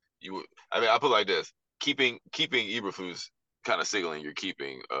 I put it like this: keeping Eberflus kind of signaling you're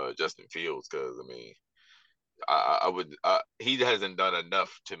keeping Justin Fields, because I mean, I would he hasn't done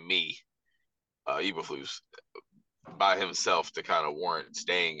enough to me, Eberflus by himself to kind of warrant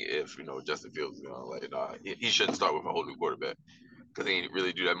staying if Justin Fields is gonna he shouldn't start with a whole new quarterback because he ain't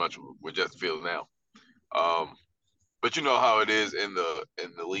really do that much with Justin Fields now. But you know how it is in the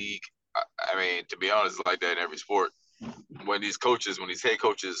league. I mean, to be honest, it's like that in every sport. When these head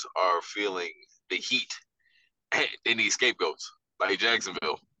coaches are feeling the heat, they need scapegoats, like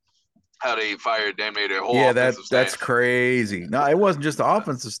Jacksonville. How they fired damn near their whole Yeah, offensive that's staff. crazy. No, it wasn't just the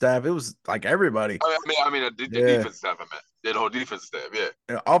offensive staff, it was like everybody. The Yeah. defensive staff. I meant the whole defensive staff.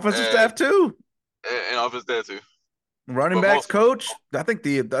 Yeah, Offensive staff too. and offense there too. Running But backs coach. I think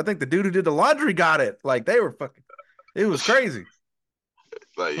the dude who did the laundry got it. Like they were fucking it was crazy.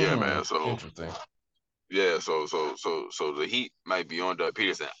 like, yeah, man. So Interesting. yeah, so the heat might be on Doug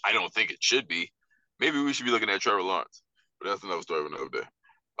Peterson. I don't think it should be. Maybe we should be looking at Trevor Lawrence, but that's another story of another day.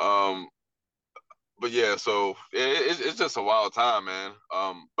 But yeah, so it's just a wild time, man.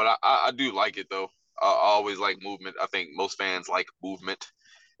 But I do like it though. I always like movement. I think most fans like movement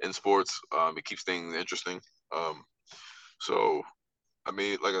in sports. It keeps things interesting. So I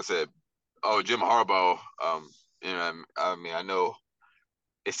mean, like I said, Jim Harbaugh. I mean, I know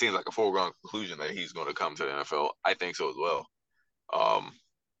it seems like a foregone conclusion that he's going to come to the NFL. I think so as well. Um,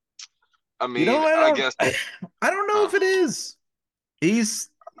 I mean, I guess. I don't know if it is. He's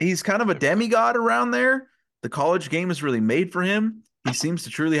kind of a demigod around there. The college game is really made for him. He seems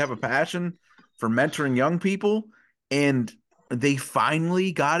to truly have a passion for mentoring young people, and they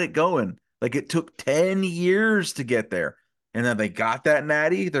finally got it going. Like it took 10 years to get there. And then they got that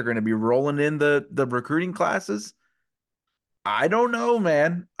natty. They're going to be rolling in the recruiting classes. I don't know,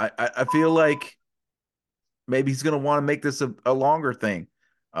 man. I feel like maybe he's going to want to make this a longer thing.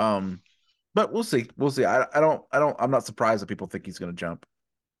 But we'll see. We'll see. I'm not surprised that people think he's going to jump.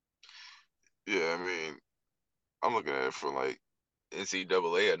 Yeah, I mean, I'm looking at it for like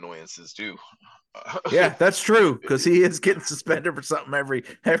NCAA annoyances too. Yeah, that's true because he is getting suspended for something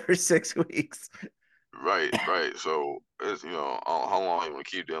every 6 weeks. Right. So it's how long you want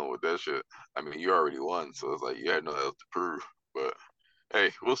to keep dealing with that shit? I mean, you already won, so it's like you had nothing else to prove. But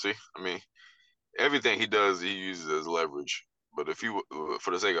hey, we'll see. I mean, everything he does, he uses as leverage. But if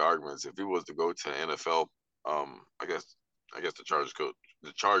for the sake of arguments, if he was to go to the NFL, I guess the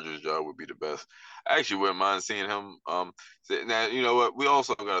Chargers job would be the best. I actually wouldn't mind seeing him. Now you know what? We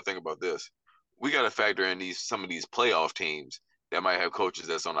also got to think about this. We got to factor in some of these playoff teams that might have coaches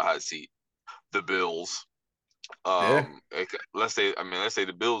that's on the hot seat. The Bills. Yeah. Let's say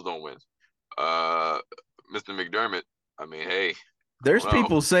the Bills don't win. Mr. McDermott. I mean, hey, There's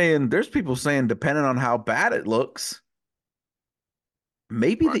people saying depending on how bad it looks,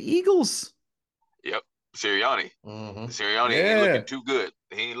 maybe right. the Eagles. Yep, Sirianni. Mm-hmm. Sirianni ain't looking too good.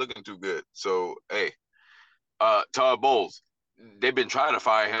 He ain't looking too good. So hey, Todd Bowles. They've been trying to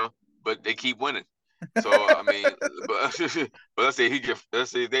fire him, but they keep winning. So I mean, but let's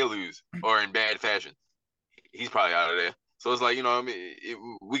say they lose or in bad fashion, he's probably out of there. So it's like I mean,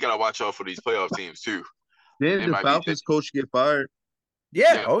 we gotta watch out for these playoff teams too. Didn't the Falcons coach get fired?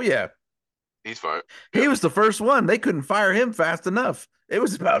 Yeah. Oh yeah. He's fired. He was the first one. They couldn't fire him fast enough. It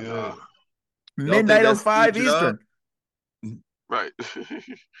was about midnight 05 Eastern. Right.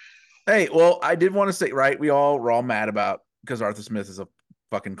 Hey, well, I did want to say, right, we're all mad about because Arthur Smith is a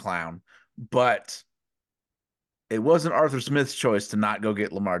fucking clown, but it wasn't Arthur Smith's choice to not go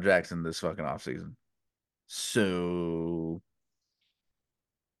get Lamar Jackson this fucking offseason. So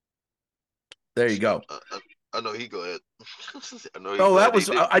There you go. I know he go ahead. I know he Oh, that glad he was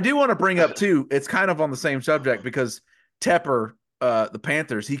did. I do want to bring up too. It's kind of on the same subject because Tepper, the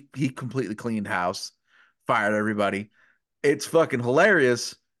Panthers, he completely cleaned house, fired everybody. It's fucking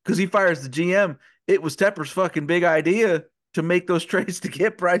hilarious because he fires the GM. It was Tepper's fucking big idea to make those trades to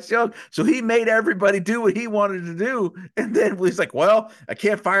get Bryce Young. So he made everybody do what he wanted to do. And then he's like, well, I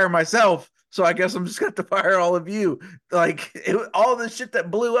can't fire myself. So I guess I'm just going to fire all of you. Like all the shit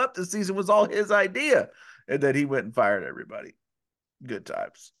that blew up this season was all his idea. And then he went and fired everybody. Good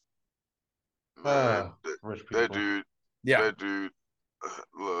times. Man, Rich that people. dude, Yeah. that dude.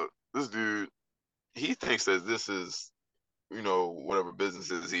 Look, this dude, he thinks that this is, whatever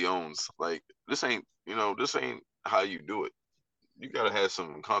businesses he owns. Like this ain't how you do it. You gotta have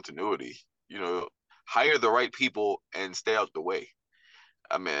some continuity. Hire the right people and stay out the way.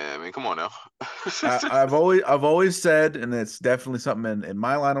 I mean, come on now. I've always said, and it's definitely something in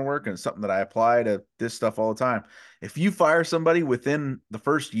my line of work, and it's something that I apply to this stuff all the time. If you fire somebody within the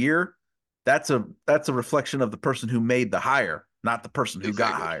first year, that's a reflection of the person who made the hire, not the person who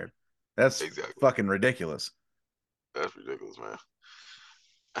got Exactly. hired. That's Exactly. fucking ridiculous. That's ridiculous, man.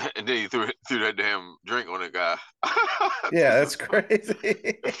 And then he threw that damn drink on the guy. Yeah, that's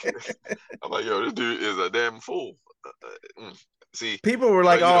crazy. I'm like, yo, this dude is a damn fool. See, People were so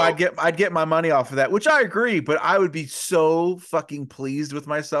like, "Oh, I'd get my money off of that," which I agree, but I would be so fucking pleased with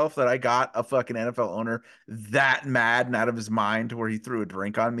myself that I got a fucking NFL owner that mad and out of his mind to where he threw a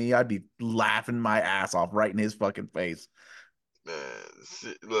drink on me. I'd be laughing my ass off right in his fucking face. man,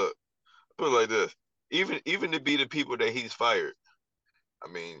 look, put it like this: even to be the people that he's fired,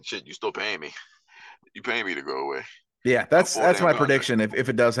 I mean, shit, you still paying me. You paying me to go away. Yeah, A that's full that's damn my contract. prediction. If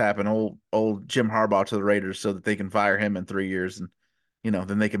it does happen, old Jim Harbaugh to the Raiders so that they can fire him in 3 years, and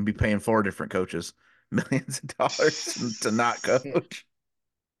then they can be paying 4 different coaches millions of dollars to not coach.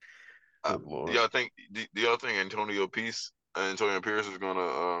 Good Lord. Do y'all think Antonio Pierce is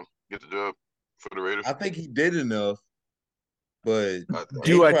gonna get the job for the Raiders? I think he did enough, but they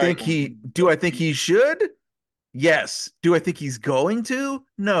Do I probably think gonna he give him do I another think he piece. should? Yes. Do I think he's going to?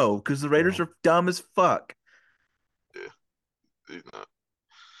 No, because the Raiders No. are dumb as fuck. Yeah, he's not.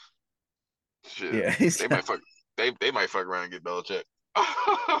 Shit, Yeah, he's they might fuck around and get Belichick.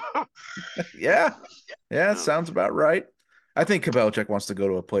 yeah. Yeah, Yeah. sounds about right. I think Belichick wants to go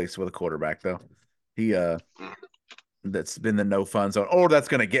to a place with a quarterback though. He that's been the no fun zone. Or that's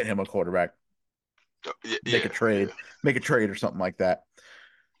gonna get him a quarterback. Yeah, Make a yeah, yeah, trade. Make a trade or something like that.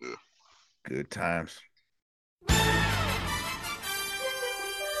 yeah. Good times.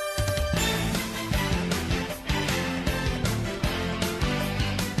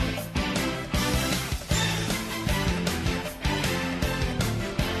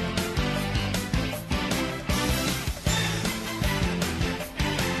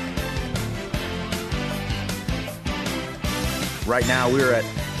 Right now, we're at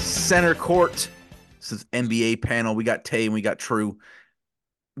center court. This is NBA panel. We got Tay and we got True.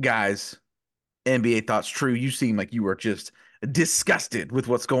 Guys, NBA thoughts. True, you seem like you were just disgusted with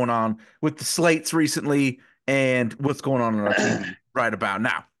what's going on with the slates recently and what's going on our TV right about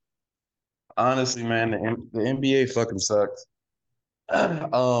now. Honestly, man, the NBA fucking sucks.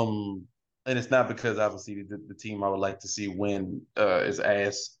 And it's not because obviously the team I would like to see win is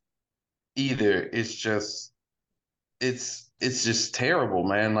ass either. It's just terrible,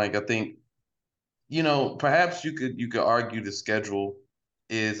 man. Like I think, perhaps you could argue the schedule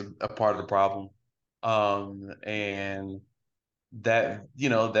is a part of the problem. And that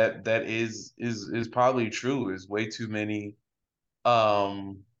is probably true. Is way too many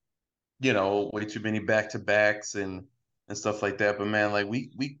way too many back to backs and stuff like that. But man, like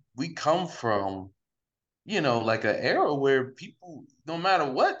we come from like an era where people, no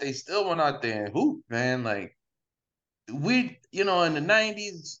matter what, they still went out there and hoop, man. Like in the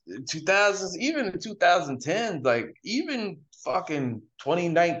 90s, 2000s, even in 2010s, like even fucking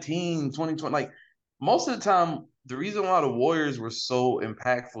 2019, 2020, like most of the time, the reason why the Warriors were so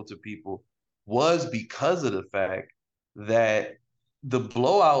impactful to people was because of the fact that the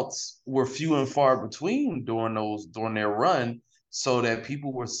blowouts were few and far between during their run, so that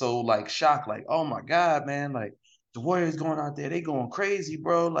people were so like shocked, like, oh my God, man, like the Warriors going out there, they going crazy,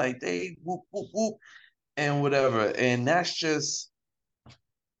 bro. Like they whoop, whoop, whoop and whatever. And that's just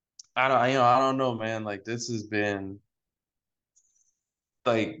I don't know, man. Like this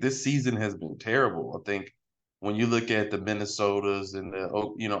season has been terrible. I think when you look at the Minnesotas and the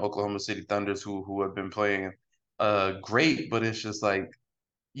Oklahoma City Thunders who have been playing great, but it's just like,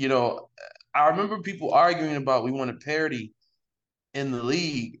 you know, I remember people arguing about we wanted parity in the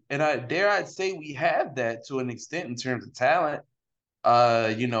league. And I'd say we have that to an extent in terms of talent.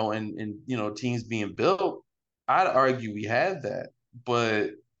 and teams being built, I'd argue we have that.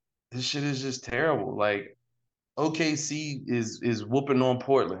 But this shit is just terrible. Like OKC is whooping on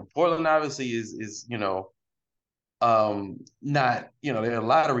Portland. Portland obviously is not, they're a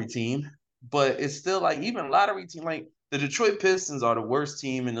lottery team, but it's still like even lottery team, like the Detroit Pistons are the worst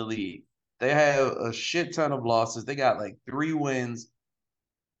team in the league. They have a shit ton of losses. They got like 3 wins,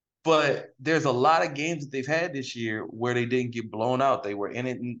 but there's a lot of games that they've had this year where they didn't get blown out. They were in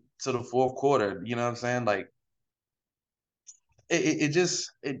it to the fourth quarter. You know what I'm saying? Like it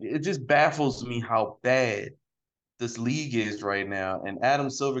just baffles me how bad this league is right now. And Adam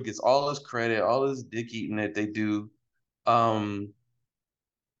Silver gets all his credit, all his dick eating that they do. Um,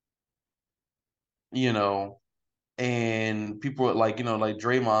 you know, and people were like, like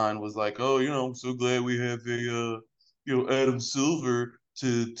Draymond was like, oh, I'm so glad we have Adam Silver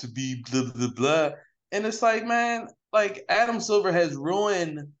to be blah blah blah. And it's like, man, like Adam Silver has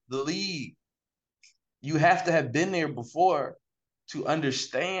ruined the league. You have to have been there before to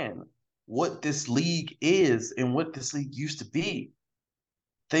understand what this league is and what this league used to be.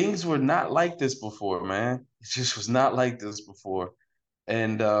 Things were not like this before, man. It just was not like this before.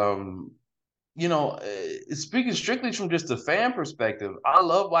 And speaking strictly from just a fan perspective, I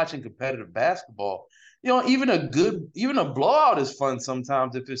love watching competitive basketball. Even a blowout is fun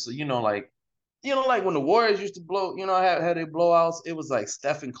sometimes if it's, like when the Warriors used to blow, had their blowouts, it was like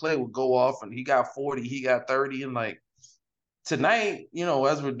Stephen Clay would go off and he got 40, he got 30. And like tonight,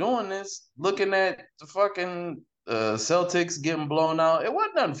 as we're doing this, looking at the fucking Celtics getting blown out, it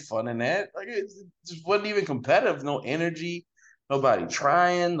wasn't nothing fun in that. Like it just wasn't even competitive, no energy, nobody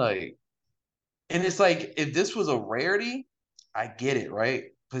trying. Like, and it's like, if this was a rarity, I get it, right?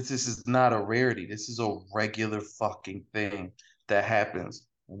 But this is not a rarity. This is a regular fucking thing that happens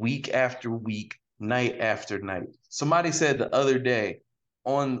week after week, night after night. Somebody said the other day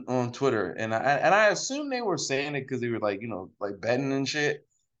on Twitter, and I assume they were saying it because they were like, like betting and shit.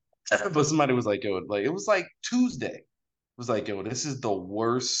 But somebody was like, yo, like it was like Tuesday. It was like, yo, this is the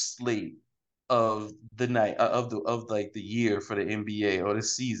worst slate of the night of like the year for the NBA or the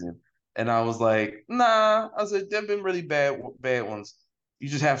season. And I was like, nah. I said there've been really bad ones. You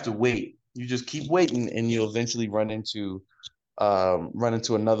just have to wait. You just keep waiting, and you'll eventually run into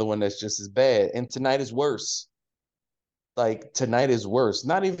another one that's just as bad. And tonight is worse. Like tonight is worse.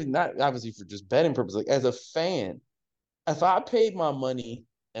 Not obviously for just betting purposes. Like as a fan, if I paid my money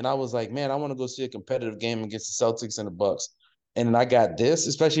and I was like, man, I want to go see a competitive game against the Celtics and the Bucks, and I got this,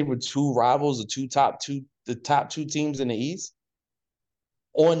 especially with two rivals, the top two teams in the East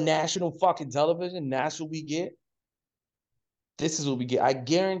on national fucking television, that's what we get. This is what we get. I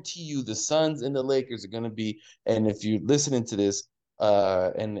guarantee you the Suns and the Lakers are going to be, and if you're listening to this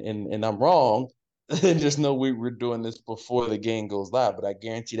and I'm wrong, then just know we're doing this before the game goes live. But I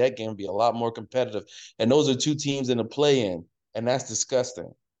guarantee that game will be a lot more competitive. And those are two teams in the play-in, and that's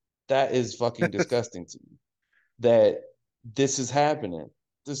disgusting. That is fucking disgusting to me that this is happening.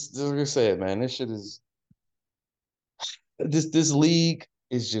 This like I said, man, this shit is this league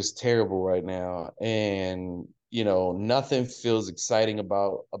is just terrible right now, and nothing feels exciting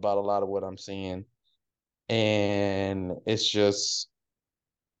about a lot of what I'm seeing, and it's just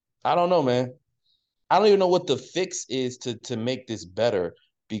I don't know, man. I don't even know what the fix is to make this better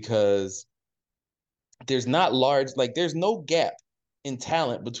because there's no gap in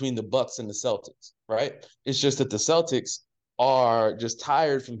talent between the Bucks and the Celtics, right? It's just that the Celtics are just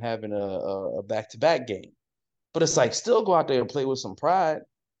tired from having a back-to-back game. But it's like still go out there and play with some pride.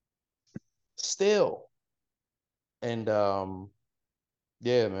 Still. And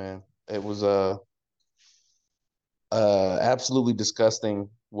yeah, man. It was absolutely disgusting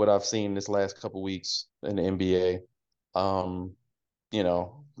what I've seen this last couple weeks in the NBA. Um,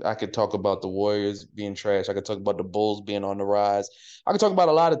 I could talk about the Warriors being trash. I could talk about the Bulls being on the rise. I could talk about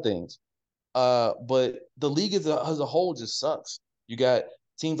a lot of things. But the league as a whole just sucks. You got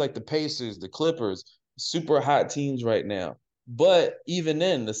teams like the Pacers, the Clippers, super hot teams right now. But even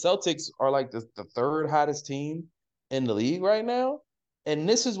then, the Celtics are like the third hottest team in the league right now. And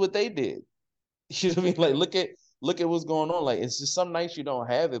this is what they did. You know what I mean? Like look at what's going on. Like it's just some nights you don't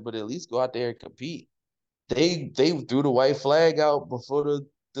have it, but at least go out there and compete. They threw the white flag out before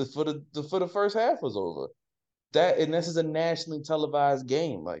the first half was over. And this is a nationally televised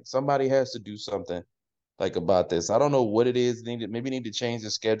game. Like somebody has to do something like about this. I don't know what it is. Maybe need to change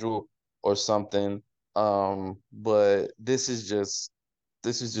the schedule or something. But this is just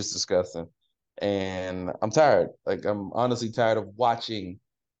disgusting. And I'm tired. Like I'm honestly tired of watching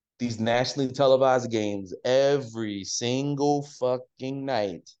these nationally televised games every single fucking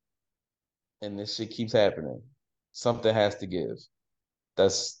night. And this shit keeps happening. Something has to give.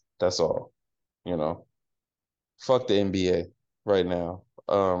 That's all. You know, fuck the NBA right now.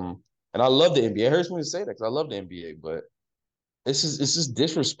 And I love the NBA. It hurts me to say that because I love the NBA, but it's just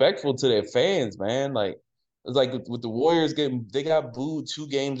disrespectful to their fans, man. Like it's like with the Warriors they got booed 2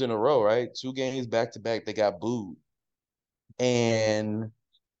 games in a row, right? 2 games back to back, they got booed, and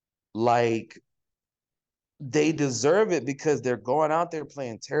like they deserve it because they're going out there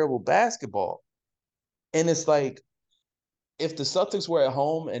playing terrible basketball, and it's like if the Celtics were at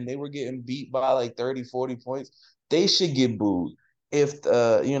home and they were getting beat by like 30, 40 points, they should get booed. If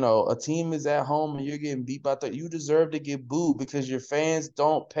a team is at home and you're getting beat by 30, you deserve to get booed because your fans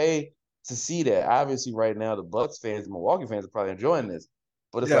don't pay to see that. Obviously, right now the Bucks fans, the Milwaukee fans are probably enjoying this.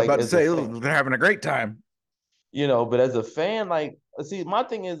 But it's Yeah, like about to as a say fan, they're having a great time. but as a fan, like, see, my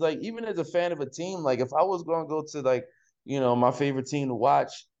thing is like, even as a fan of a team, like, if I was going to go to like, my favorite team to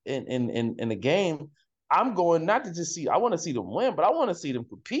watch in a game, I'm going not to just see. I want to see them win, but I want to see them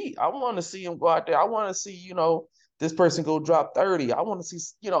compete. I want to see them go out there. I want to see, this person go drop 30. I want to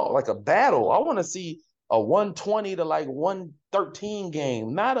see, like a battle. I want to see a 120 to like 113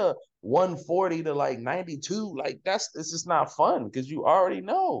 game, not a 140 to like 92. Like it's just not fun because you already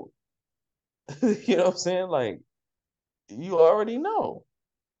know. You know what I'm saying? Like you already know.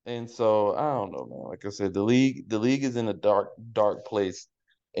 And so I don't know, man. Like I said, the league is in a dark place,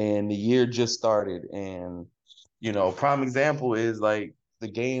 and the year just started. And prime example is like the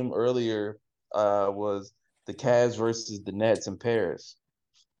game earlier was the Cavs versus the Nets in Paris,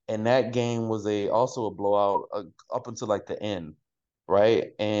 and that game was also a blowout up until like the end,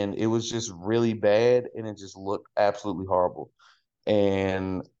 right? And it was just really bad, and it just looked absolutely horrible.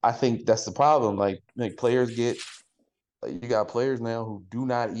 And I think that's the problem. Like players get you got players now who do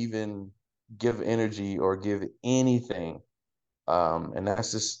not even give energy or give anything. And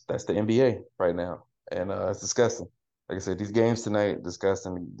that's the NBA right now. And it's disgusting. Like I said, these games tonight,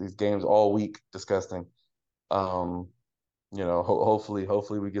 disgusting. These games all week, disgusting. Um, hopefully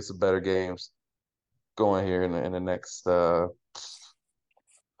we get some better games going here in the next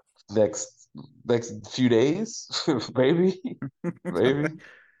next few days. Maybe. Maybe.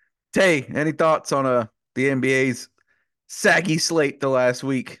 Tay, any thoughts on the NBA's saggy slate the last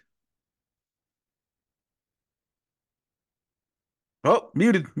week? Oh,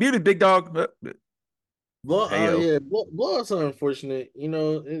 muted, big dog. Hey yo. Yeah, blowouts are unfortunate.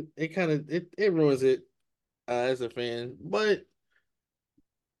 It kind of it ruins it as a fan. But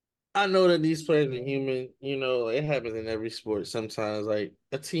I know that these players are human. It happens in every sport. Sometimes, like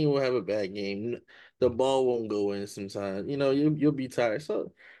a team will have a bad game, the ball won't go in. Sometimes, you'll be tired.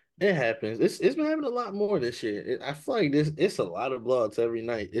 So it happens. It's been happening a lot more this year. I feel like it's a lot of blowouts every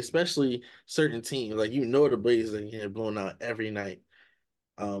night, especially certain teams. Like the Blazers are getting blown out every night.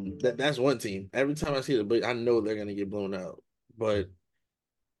 That's one team. Every time I see the Blazers, I know they're gonna get blown out. But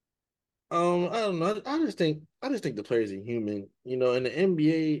I don't know. I just think the players are human. And the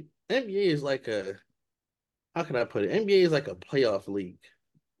NBA is like how can I put it? NBA is like a playoff league.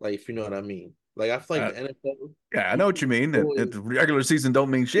 Like if you know what I mean. Like I feel like Uh, the NFL, yeah, I you know can what you mean. That enjoy, the regular season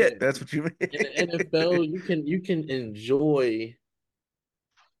don't mean yeah. shit. That's what you mean. In the NFL, you can enjoy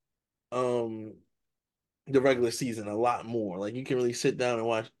um the regular season a lot more. Like you can really sit down and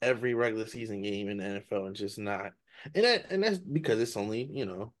watch every regular season game in the NFL and just not. And that's because it's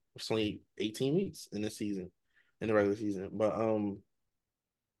only 18 weeks in the season, in the regular season. But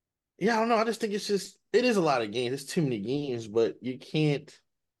yeah, I don't know. I just think it is a lot of games. It's too many games, but you can't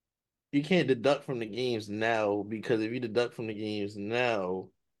deduct from the games now because if you deduct from the games now,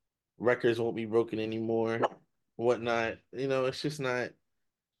 records won't be broken anymore, whatnot. It's just not.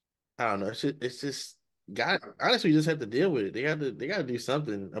 I don't know. It's just got honestly, you just have to deal with it. They got to do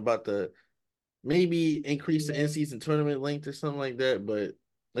something about maybe increase the in season tournament length or something like that. But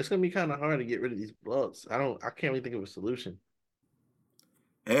it's gonna be kind of hard to get rid of these blocks. I can't really think of a solution.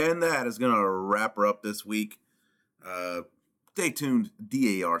 And that is going to wrap her up this week. Stay tuned,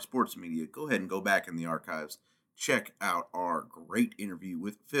 DAR Sports Media. Go ahead and go back in the archives. Check out our great interview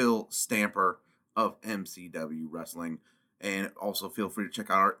with Phil Stamper of MCW Wrestling. And also feel free to check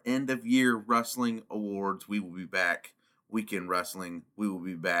out our end of year wrestling awards. We will be back. Weekend Wrestling. We will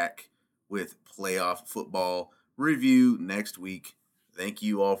be back with playoff football review next week. Thank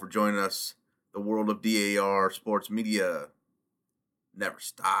you all for joining us. The world of DAR Sports Media never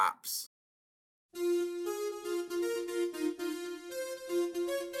stops.